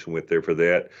KBC folks went there for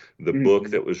that. The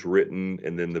book that was written,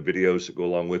 and then the videos that go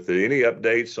along with it. Any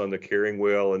updates on the Caring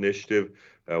Well initiative?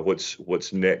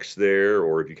 What's next there,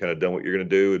 or have you kind of done what you're going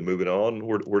to do and moving on?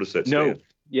 Where does that stand? No,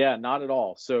 yeah, not at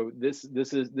all. So this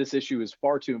issue is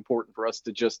far too important for us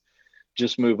to just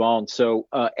move on. So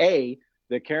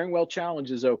the Caring Well Challenge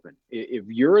is open. If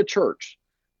you're a church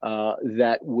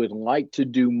that would like to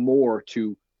do more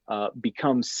to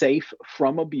become safe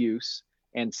from abuse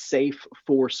and safe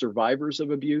for survivors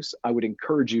of abuse, I would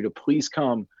encourage you to please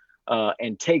come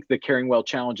and take the Caring Well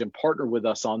Challenge and partner with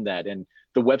us on that. And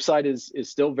the website is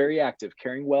still very active,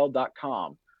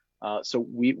 caringwell.com. So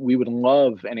we would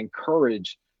love and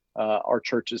encourage our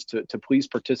churches to please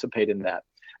participate in that.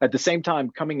 At the same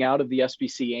time, coming out of the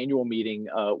SBC annual meeting,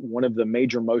 one of the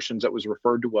major motions that was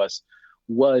referred to us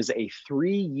was a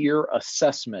 3-year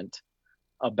assessment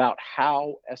about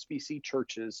how SBC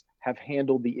churches have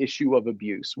handled the issue of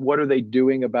abuse. What are they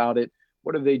doing about it?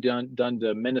 What have they done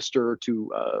to minister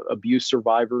to abuse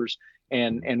survivors,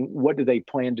 and what do they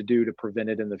plan to do to prevent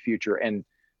it in the future? And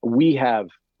we have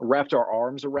wrapped our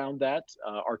arms around that.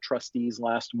 Our trustees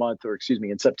last month, or excuse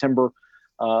me, in September,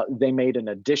 they made an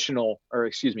initial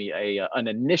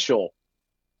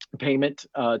payment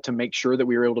to make sure that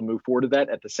we were able to move forward to that.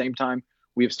 At the same time,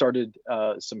 we have started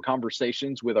some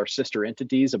conversations with our sister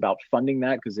entities about funding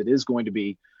that, because it is going to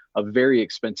be a very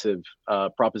expensive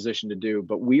proposition to do.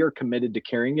 But we are committed to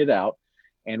carrying it out.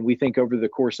 And we think over the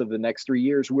course of the next 3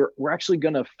 years, we're actually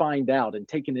going to find out and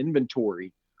take an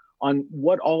inventory on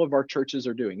what all of our churches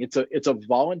are doing. It's a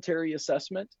voluntary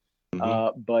assessment,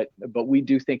 but we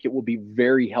do think it will be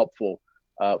very helpful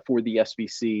for the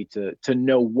SBC to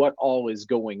know what all is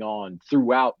going on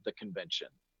throughout the convention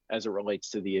as it relates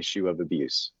to the issue of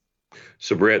abuse.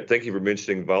 So, Brent, thank you for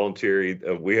mentioning voluntary.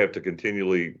 We have to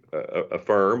continually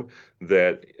affirm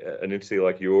that an entity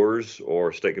like yours or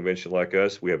a state convention like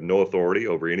us, we have no authority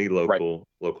over any local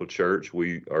church.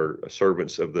 We are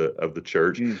servants of the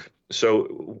church.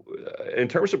 So, in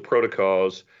terms of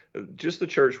protocols, just the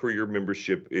church where your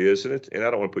membership is, and I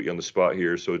don't want to put you on the spot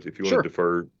here, so if you want to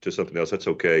defer to something else, that's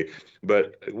okay.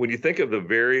 But when you think of the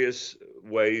various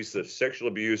ways that sexual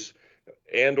abuse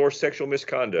and or sexual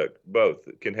misconduct, both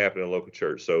can happen in a local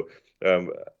church. So an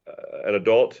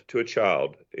adult to a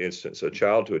child instance, a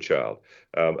child to a child,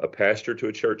 a pastor to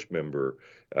a church member,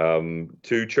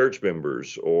 two church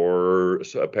members, or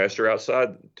a pastor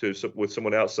outside with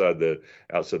someone outside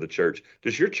the church.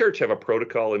 Does your church have a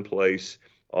protocol in place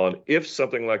on if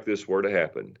something like this were to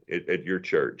happen at your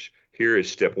church? Here is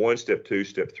step 1, step 2,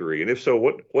 step 3. And if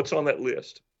so, what's on that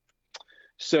list?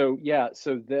 So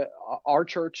our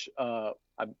church,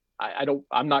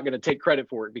 I'm not going to take credit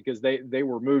for it, because they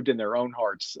were moved in their own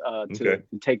hearts to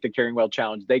take the Caring Well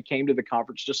Challenge. They came to the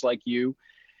conference just like you,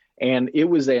 and it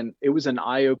was an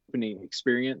eye-opening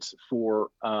experience for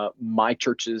my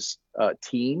church's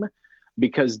team,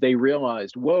 because they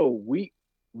realized, whoa,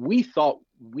 we thought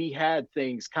we had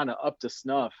things kind of up to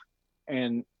snuff,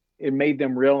 and it made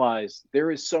them realize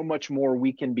there is so much more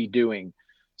we can be doing,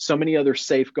 so many other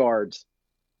safeguards,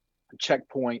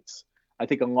 checkpoints. I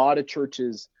think a lot of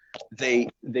churches, they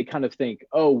kind of think,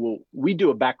 oh, well, we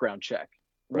do a background check.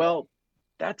 Right. Well,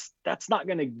 that's not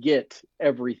going to get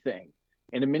everything,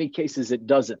 and in many cases it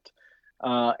doesn't.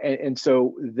 And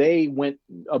so they went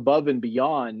above and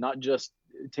beyond, not just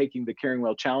taking the Caring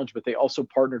Well Challenge, but they also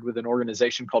partnered with an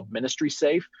organization called Ministry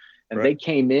Safe, and they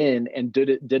came in and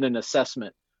did an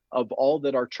assessment of all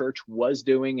that our church was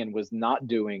doing and was not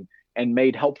doing, and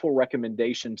made helpful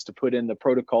recommendations to put in the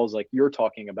protocols like you're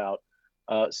talking about,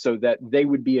 so that they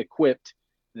would be equipped,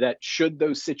 that should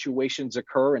those situations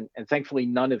occur, and thankfully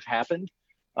none have happened,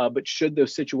 but should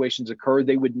those situations occur,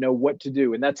 they would know what to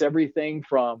do. And that's everything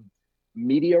from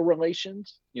media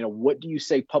relations, what do you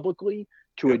say publicly,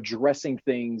 to addressing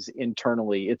things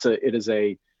internally. It is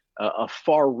a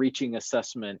far-reaching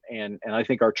assessment, and I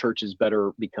think our church is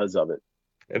better because of it.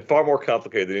 And far more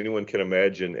complicated than anyone can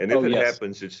imagine. And if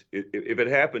it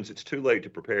happens, it's too late to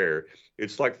prepare.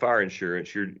 It's like fire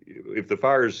insurance. If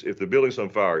the building's on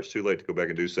fire, it's too late to go back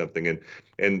and do something.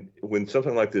 And when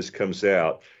something like this comes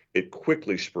out, it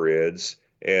quickly spreads.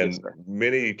 And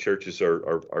many churches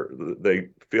they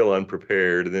feel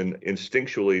unprepared, and then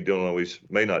instinctually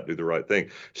may not do the right thing.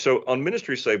 So on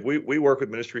Ministry Safe, we work with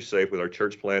Ministry Safe with our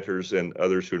church planters and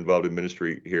others who are involved in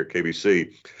ministry here at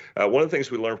KBC. One of the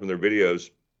things we learned from their videos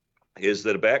is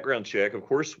that a background check, of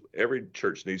course, every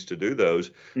church needs to do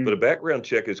those, but a background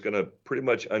check is going to pretty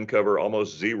much uncover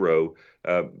almost zero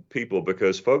people,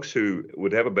 because folks who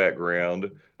would have a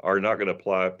background are not going to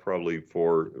apply, probably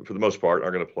for the most part,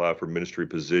 aren't going to apply for ministry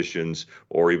positions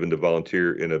or even to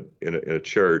volunteer in a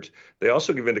church. They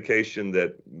also give indication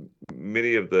that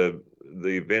many of the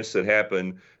events that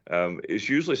happen is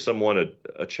usually someone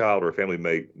a child or a family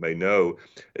may know.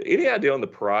 Any idea on the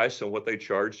price and what they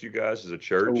charged you guys as a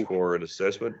church for an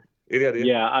assessment? Any idea?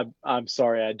 Yeah, I'm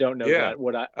sorry, I don't know that.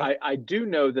 What I do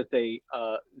know that they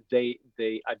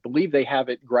I believe they have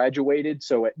it graduated,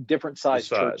 so at different size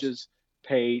churches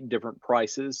pay different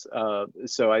prices.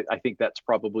 So I think that's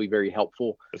probably very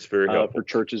helpful. That's very helpful for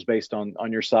churches based on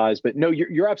your size. But no,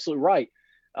 you're absolutely right.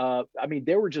 I mean,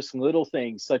 there were just little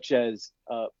things such as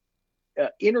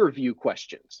interview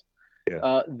questions.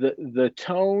 The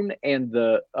tone and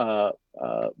the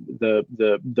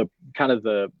kind of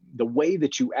the way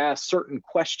that you ask certain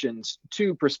questions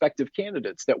to prospective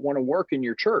candidates that want to work in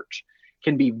your church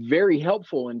can be very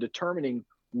helpful in determining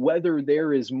whether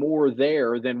there is more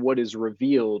there than what is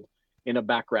revealed in a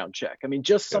background check. I mean,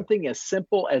 just something as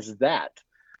simple as that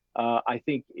I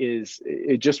think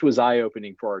it just was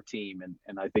eye-opening for our team.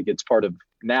 And I think it's part of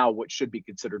now what should be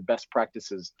considered best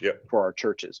practices for our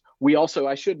churches. We also,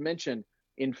 I should mention,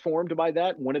 informed by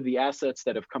that, one of the assets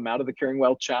that have come out of the Caring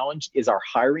Well Challenge is our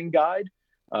hiring guide.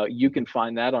 You can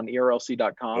find that on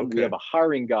erlc.com. Okay. We have a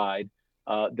hiring guide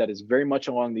that is very much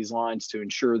along these lines to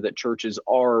ensure that churches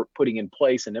are putting in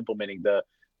place and implementing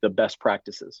the best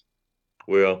practices.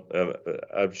 Well,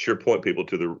 I'm sure point people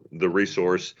to the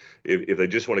resource if they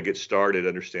just want to get started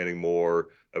understanding more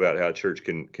about how church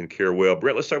can care well.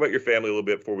 Brent, let's talk about your family a little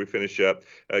bit before we finish up.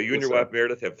 You and your wife,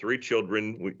 Meredith, have 3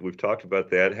 children. We've talked about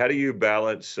that. How do you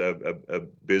balance a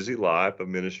busy life, a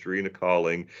ministry, and a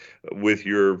calling with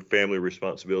your family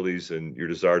responsibilities and your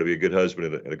desire to be a good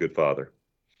husband and a good father?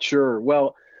 Sure.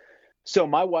 Well, so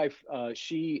my wife,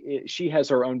 she has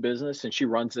her own business and she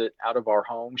runs it out of our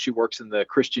home. She works in the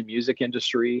Christian music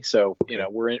industry. So, you know,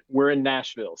 we're in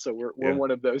Nashville. So we're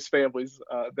one of those families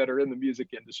that are in the music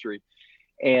industry.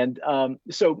 And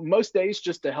so most days,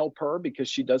 just to help her, because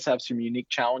she does have some unique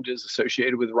challenges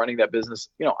associated with running that business,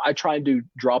 you know, I try and do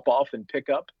drop off and pick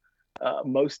up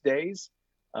most days.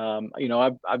 You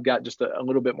know, I've got just a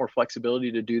little bit more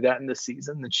flexibility to do that in this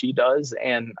season than she does.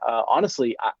 And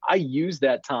honestly, I use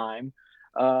that time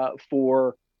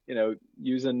for, you know,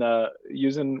 using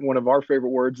one of our favorite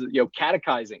words, you know,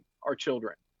 catechizing our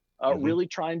children, really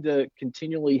trying to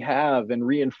continually have and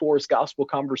reinforce gospel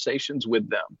conversations with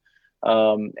them.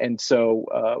 And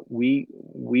so we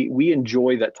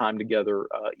enjoy that time together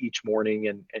each morning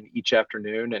and each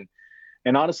afternoon.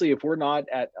 And honestly, if we're not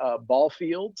at ball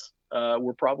fields,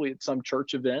 we're probably at some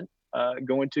church event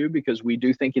going to, because we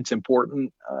do think it's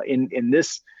important in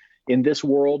this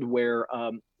world where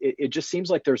it just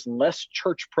seems like there's less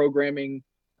church programming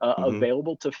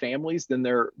available to families than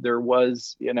there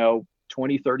was, you know,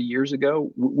 20, 30 years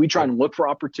ago. We try and look for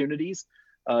opportunities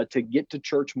to get to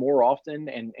church more often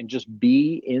and just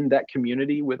be in that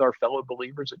community with our fellow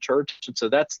believers at church. And so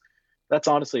that's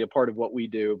honestly a part of what we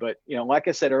do. But, you know, like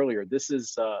I said earlier, this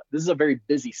is a very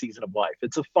busy season of life.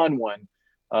 It's a fun one,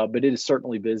 but it is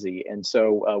certainly busy. And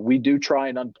so we do try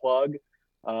and unplug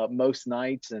most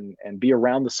nights and be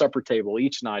around the supper table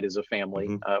each night as a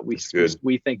family.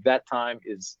 We think that time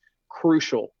is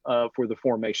crucial for the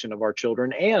formation of our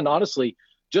children and honestly,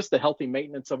 just the healthy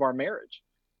maintenance of our marriage.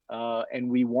 And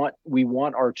we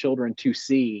want our children to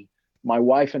see my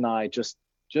wife and I just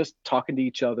talking to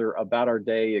each other about our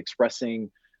day,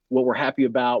 expressing what we're happy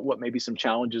about, what maybe some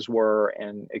challenges were,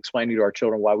 and explaining to our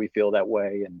children why we feel that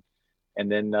way,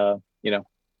 and then you know,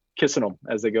 kissing them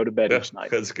as they go to bed each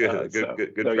night. That's good.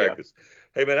 Good practice. Yeah.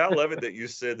 Hey man, I love it that you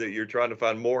said that you're trying to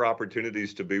find more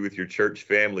opportunities to be with your church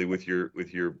family, with your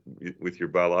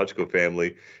biological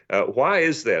family. Why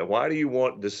is that? Why do you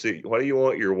want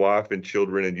your wife and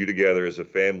children and you together as a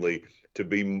family to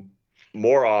be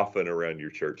more often around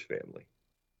your church family?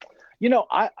 You know,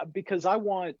 because I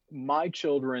want my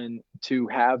children to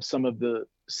have some of the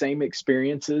same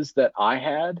experiences that I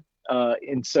had.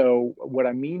 And so what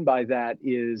I mean by that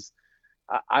is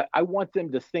I want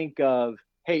them to think of,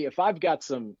 hey, if I've got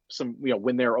some, you know,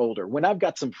 when they're older, when I've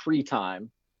got some free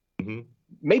time,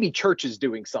 maybe church is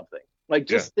doing something. Like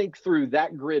just think through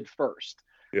that grid first.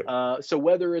 So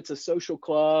whether it's a social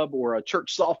club or a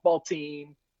church softball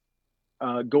team,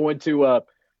 going to a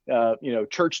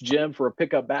church gym for a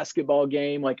pickup basketball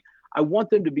game, like I want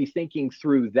them to be thinking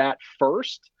through that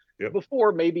first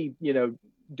before maybe, you know,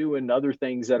 doing other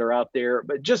things that are out there,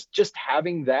 but just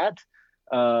having that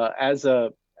as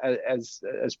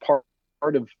part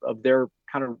of their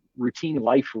kind of routine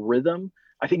life rhythm,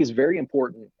 I think is very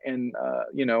important. And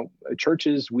you know,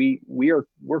 churches,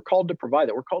 we're called to provide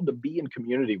that. We're called to be in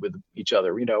community with each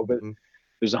other, you know, but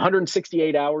there's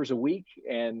 168 hours a week.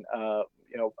 And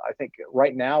you know, I think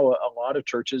right now a lot of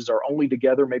churches are only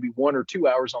together maybe 1 or 2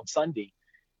 hours on Sunday.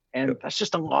 And that's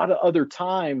just a lot of other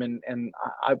time. And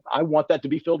I want that to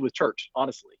be filled with church,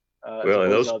 honestly. Well,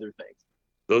 and those other things.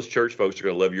 Those church folks are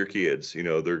going to love your kids. You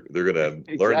know, they're going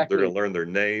to learn. They're going to learn their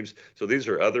names. So these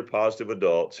are other positive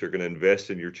adults who are going to invest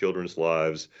in your children's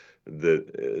lives.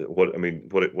 What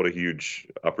a huge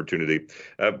opportunity.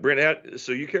 Brent,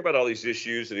 so you care about all these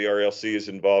issues that the RLC is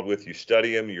involved with. You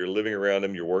study them. You're living around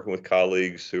them. You're working with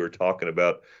colleagues who are talking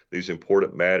about these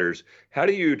important matters. How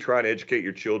do you try and educate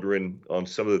your children on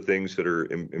some of the things that are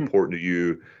important to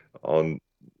you on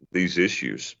these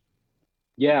issues?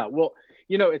 Yeah, well,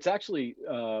 you know, it's actually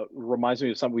reminds me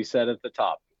of something we said at the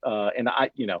top. And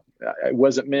it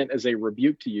wasn't meant as a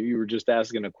rebuke to you. You were just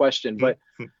asking a question. But,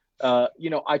 you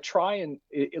know, I try and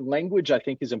language, I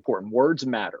think, is important. Words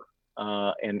matter.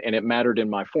 And it mattered in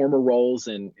my former roles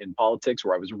in politics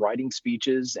where I was writing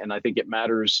speeches. And I think it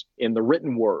matters in the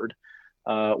written word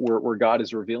where God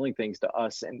is revealing things to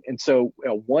us. And so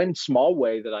one small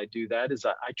way that I do that is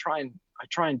I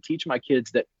try and teach my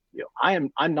kids that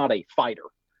I'm not a fighter.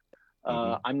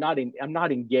 I'm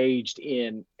not engaged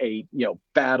in a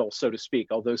battle, so to speak,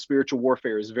 although spiritual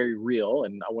warfare is very real,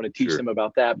 and I want to teach them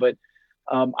about that. But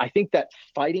I think that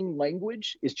fighting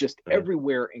language is just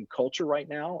everywhere in culture right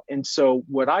now. And so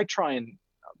what I try and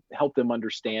help them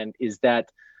understand is that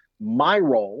my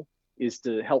role is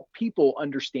to help people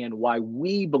understand why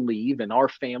we believe in our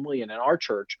family and in our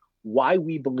church, why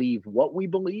we believe what we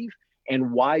believe,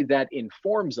 and why that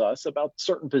informs us about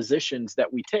certain positions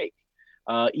that we take.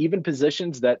 Even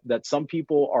positions that some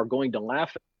people are going to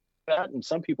laugh at and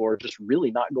some people are just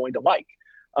really not going to like.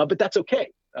 But that's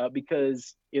okay,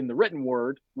 because in the written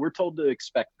word, we're told to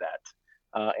expect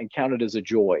that and count it as a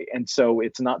joy. And so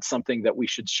it's not something that we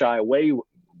should shy away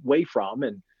from.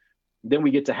 And then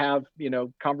we get to have,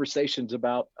 conversations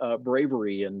about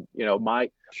bravery. And,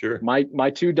 my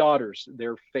two daughters,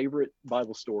 their favorite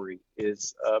Bible story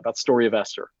is about the story of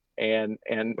Esther. And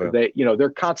they, they're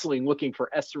constantly looking for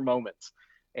Esther moments.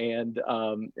 And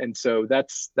so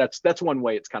that's one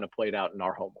way it's kind of played out in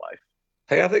our home life.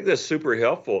 Hey, I think that's super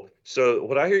helpful. So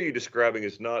what I hear you describing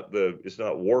is not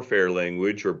warfare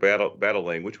language or battle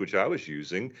language, which I was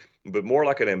using, but more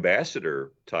like an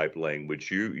ambassador type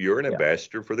language. You're an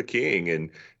ambassador for the king,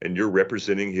 and you're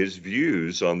representing his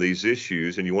views on these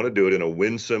issues, and you want to do it in a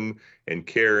winsome and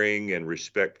caring and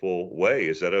respectful way.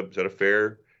 Is that a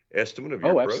fair estimate of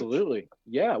your approach? Absolutely.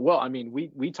 Yeah. Well, I mean,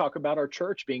 we talk about our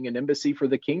church being an embassy for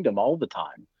the kingdom all the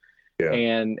time. Yeah.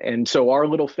 And so our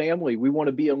little family, we want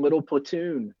to be a little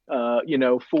platoon,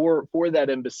 for that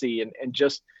embassy and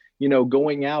just,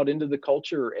 going out into the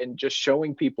culture and just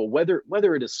showing people whether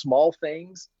it is small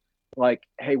things like,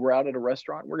 hey, we're out at a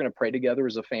restaurant, we're going to pray together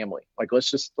as a family. Like, let's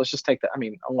just take that. I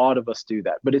mean, a lot of us do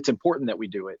that, but it's important that we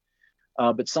do it.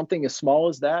 But something as small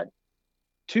as that,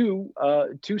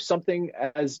 to something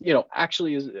as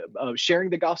actually is sharing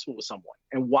the gospel with someone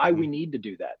and why we need to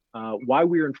do that, why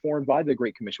we are informed by the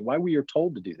Great Commission, why we are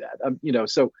told to do that.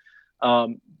 So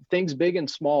things big and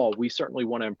small, we certainly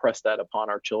want to impress that upon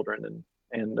our children,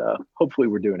 and hopefully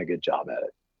we're doing a good job at it.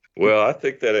 Well, I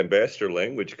think that ambassador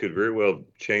language could very well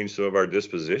change some of our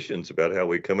dispositions about how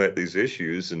we come at these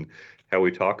issues and how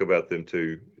we talk about them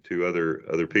to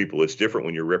other people. It's different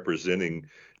when you're representing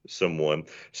someone.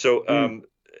 So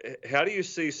how do you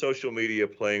see social media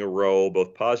playing a role,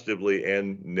 both positively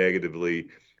and negatively,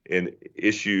 in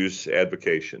issues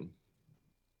advocation?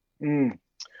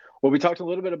 Well, we talked a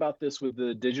little bit about this with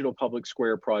the Digital Public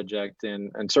Square project,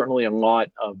 and certainly a lot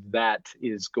of that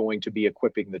is going to be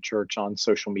equipping the church on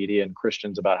social media and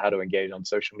Christians about how to engage on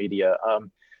social media.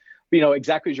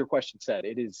 Exactly as your question said,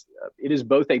 it is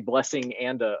both a blessing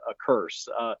and a curse.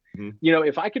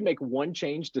 If I could make one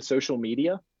change to social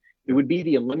media, it would be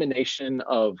the elimination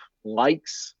of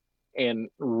likes and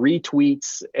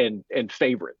retweets and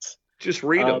favorites. Just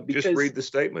read them. Just read the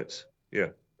statements. Yeah.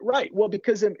 Right. Well,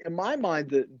 because in my mind,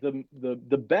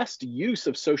 the best use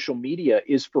of social media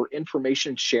is for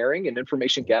information sharing and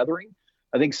information gathering.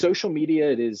 I think social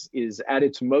media is at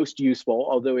its most useful,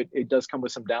 although it does come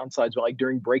with some downsides. But like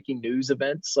during breaking news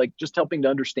events, like just helping to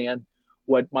understand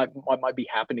what might be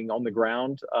happening on the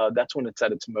ground, that's when it's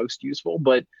at its most useful.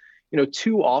 But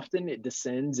too often it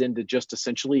descends into just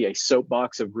essentially a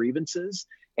soapbox of grievances,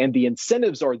 and the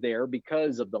incentives are there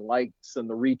because of the likes and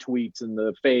the retweets and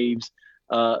the faves.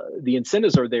 The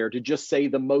incentives are there to just say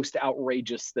the most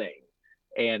outrageous thing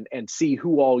and see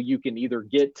who all you can either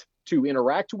get to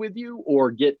interact with you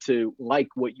or get to like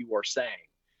what you are saying.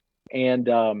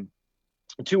 And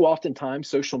too oftentimes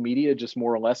social media just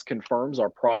more or less confirms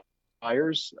our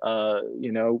priors,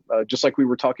 just like we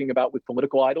were talking about with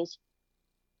political idols.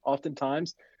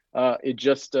 Oftentimes, it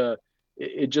just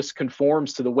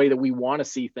conforms to the way that we want to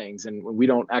see things, and we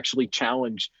don't actually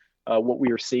challenge what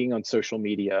we are seeing on social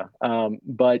media.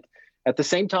 But at the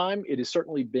same time, it has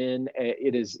certainly been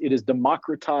it is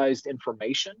democratized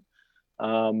information,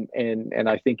 and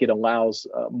I think it allows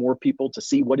more people to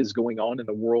see what is going on in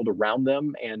the world around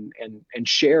them and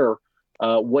share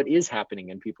what is happening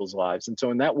in people's lives. And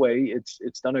so in that way,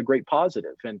 it's done a great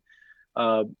positive. And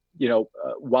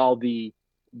while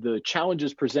the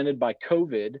challenges presented by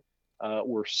COVID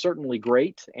were certainly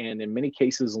great and in many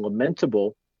cases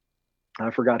lamentable. I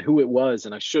forgot who it was,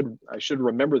 and I should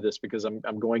remember this because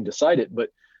I'm going to cite it. But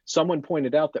someone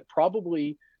pointed out that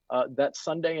probably that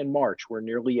Sunday in March, where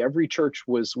nearly every church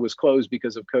was closed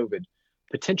because of COVID,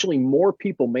 potentially more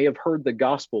people may have heard the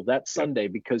gospel that Sunday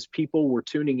because people were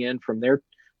tuning in from their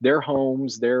their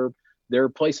homes, their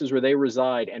places where they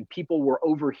reside, and people were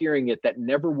overhearing it that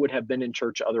never would have been in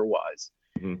church otherwise.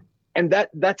 Mm-hmm. And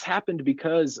that's happened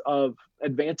because of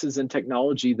advances in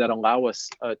technology that allow us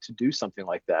to do something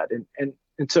like that. And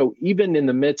so even in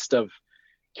the midst of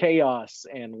chaos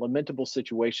and lamentable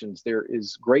situations, there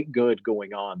is great good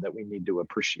going on that we need to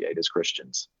appreciate as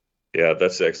Christians. Yeah,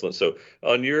 that's excellent. So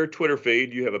on your Twitter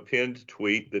feed, you have a pinned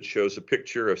tweet that shows a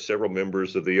picture of several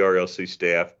members of the ERLC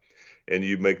staff. And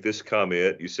you make this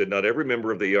comment. You said, not every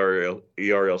member of the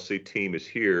ERLC team is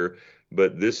here,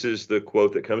 but this is the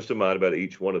quote that comes to mind about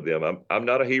each one of them. I'm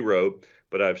not a hero,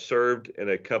 but I've served in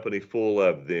a company full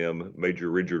of them. Major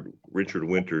Richard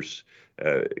Winters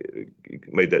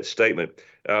made that statement.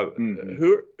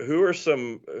 Who are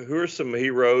some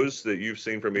heroes that you've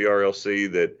seen from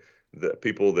ERLC, that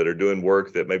people that are doing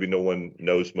work that maybe no one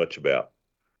knows much about?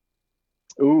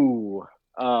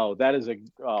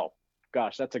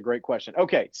 Gosh, that's a great question.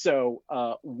 Okay, so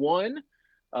one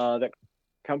that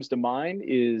comes to mind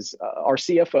is our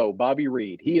CFO, Bobby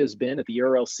Reed. He has been at the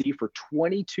ERLC for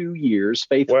 22 years,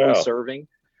 faithfully serving.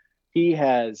 He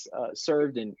has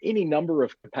served in any number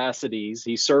of capacities.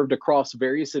 He served across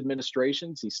various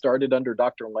administrations. He started under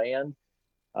Dr. Land.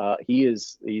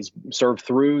 He's served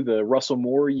through the Russell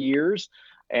Moore years,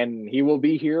 and he will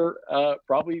be here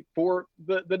probably for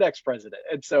the next president.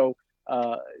 And so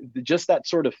just that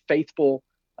sort of faithful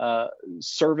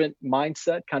servant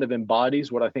mindset kind of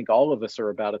embodies what I think all of us are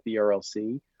about at the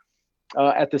ERLC.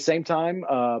 At the same time,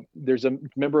 there's a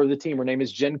member of the team. Her name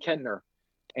is Jen Kentner,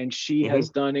 and she has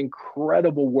done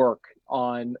incredible work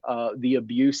on the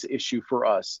abuse issue for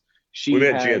us. We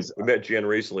met Jen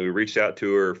recently. We reached out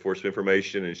to her for some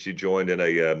information, and she joined in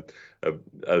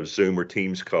a Zoom or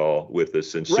Teams call with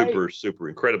us, and super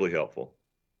incredibly helpful.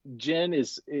 Jen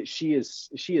is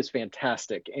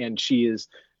fantastic, and she is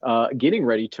getting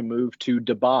ready to move to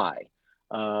Dubai,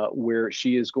 where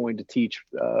she is going to teach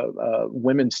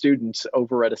women students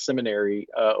over at a seminary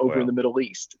over in the Middle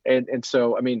East. And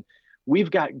so, I mean,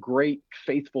 we've got great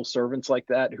faithful servants like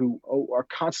that who are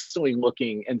constantly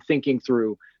looking and thinking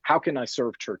through, how can I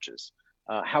serve churches?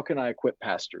 How can I equip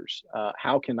pastors?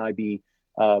 How can I be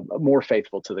more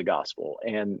faithful to the gospel?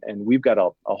 And we've got a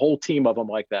whole team of them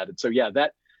like that. And so, yeah,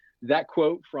 that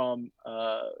quote from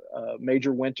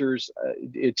Major Winters,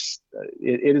 it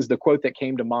is the quote that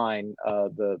came to mind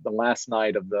the last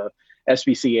night of the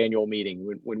SBC annual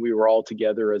meeting when we were all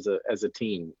together as a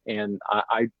team. And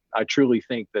I truly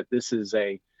think that this is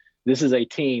a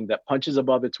team that punches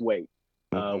above its weight.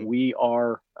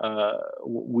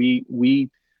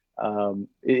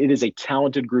 It is a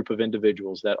talented group of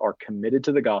individuals that are committed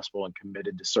to the gospel and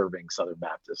committed to serving Southern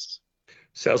Baptists.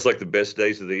 Sounds like the best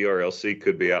days of the ERLC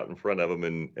could be out in front of them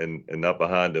and not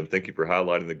behind them. Thank you for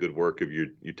highlighting the good work of your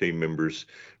team members,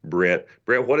 Brent.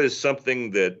 Brent, what is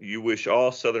something that you wish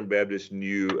all Southern Baptists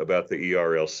knew about the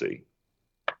ERLC?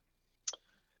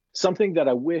 Something that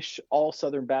I wish all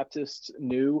Southern Baptists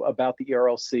knew about the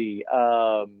ERLC.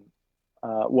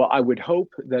 Well, I would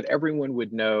hope that everyone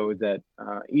would know that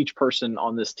each person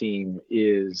on this team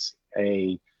is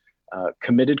a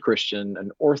committed Christian,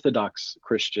 an Orthodox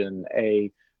Christian, a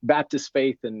Baptist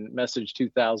Faith and Message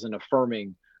 2000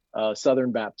 affirming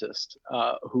Southern Baptist,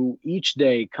 who each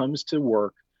day comes to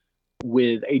work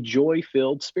with a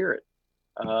joy-filled spirit.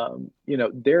 I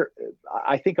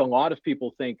think a lot of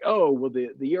people think, oh, well,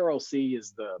 the ERLC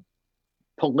is the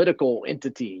political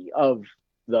entity of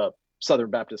the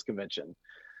Southern Baptist Convention.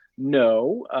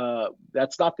 No,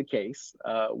 that's not the case.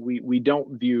 We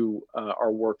don't view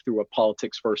our work through a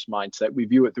politics first mindset. We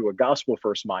view it through a gospel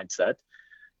first mindset.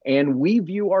 And we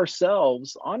view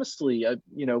ourselves, honestly,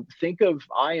 think of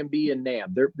IMB and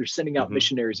NAM. They're sending out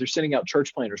missionaries. They're sending out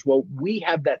church planters. Well, we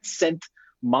have that sent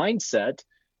mindset,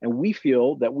 and we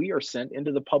feel that we are sent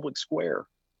into the public square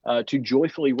to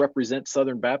joyfully represent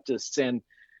Southern Baptists. And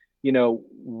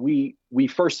we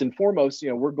first and foremost,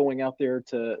 we're going out there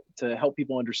to help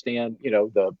people understand,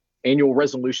 the annual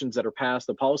resolutions that are passed,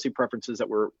 the policy preferences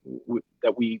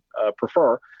that we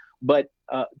prefer, but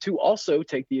to also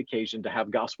take the occasion to have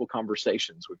gospel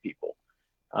conversations with people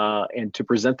and to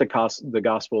present the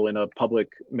gospel in a public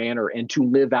manner and to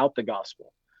live out the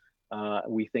gospel.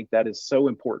 We think that is so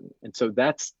important, and so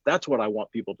that's what I want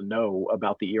people to know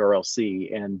about the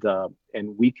ERLC, and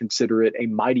we consider it a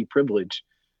mighty privilege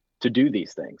to do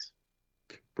these things.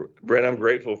 Brent, I'm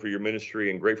grateful for your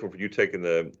ministry and grateful for you taking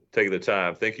the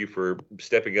time. Thank you for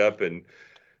stepping up and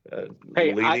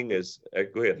leading.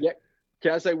 Go ahead. Yeah,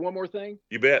 can I say one more thing?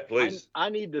 You bet, please. I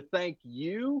need to thank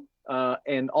you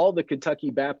and all the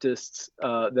Kentucky Baptists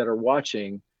that are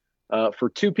watching for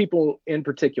two people in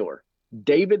particular.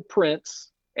 David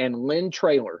Prince and Lynn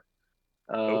Traylor.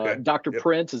 Okay. Dr. Yep.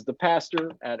 Prince is the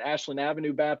pastor at Ashland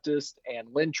Avenue Baptist, and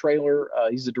Lynn Traylor,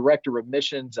 he's the director of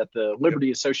missions at the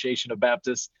Liberty Association of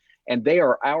Baptists, and they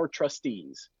are our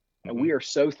trustees. And we are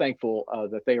so thankful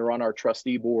that they are on our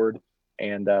trustee board,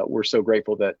 and we're so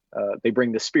grateful that they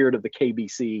bring the spirit of the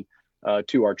KBC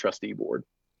to our trustee board.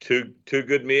 Two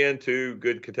good men, two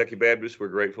good Kentucky Baptists. We're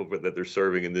grateful for that they're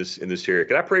serving in this area.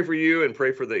 Can I pray for you and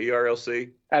pray for the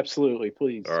ERLC? Absolutely,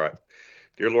 please. All right.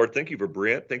 Dear Lord, thank you for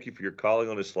Brent. Thank you for your calling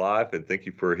on his life, and thank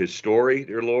you for his story,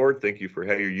 dear Lord. Thank you for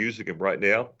how you're using him right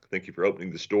now. Thank you for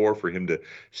opening this door for him to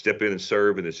step in and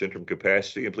serve in this interim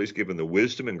capacity, and please give him the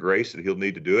wisdom and grace that he'll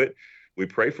need to do it. We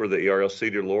pray for the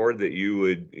ERLC, dear Lord, that you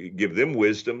would give them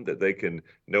wisdom, that they can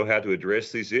know how to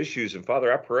address these issues. And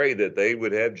Father, I pray that they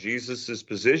would have Jesus's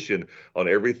position on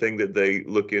everything that they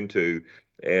look into,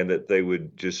 and that they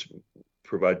would just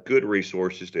provide good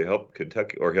resources to help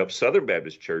Kentucky or help Southern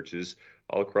Baptist churches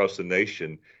all across the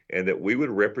nation, and that we would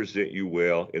represent you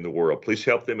well in the world. Please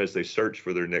help them as they search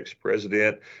for their next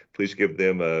president. Please give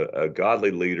them a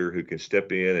godly leader who can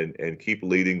step in and keep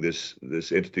leading this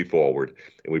entity forward.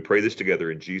 And we pray this together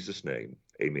in Jesus' name.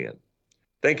 Amen.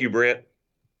 Thank you, Brent.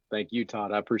 Thank you,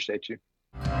 Todd. I appreciate you.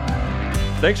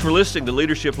 Thanks for listening to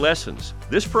Leadership Lessons.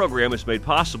 This program is made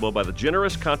possible by the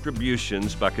generous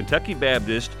contributions by Kentucky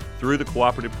Baptist through the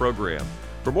Cooperative Program.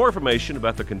 For more information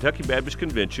about the Kentucky Baptist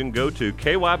Convention, go to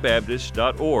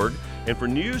kybaptist.org. And for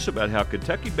news about how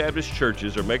Kentucky Baptist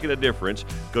churches are making a difference,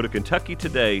 go to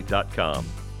kentuckytoday.com.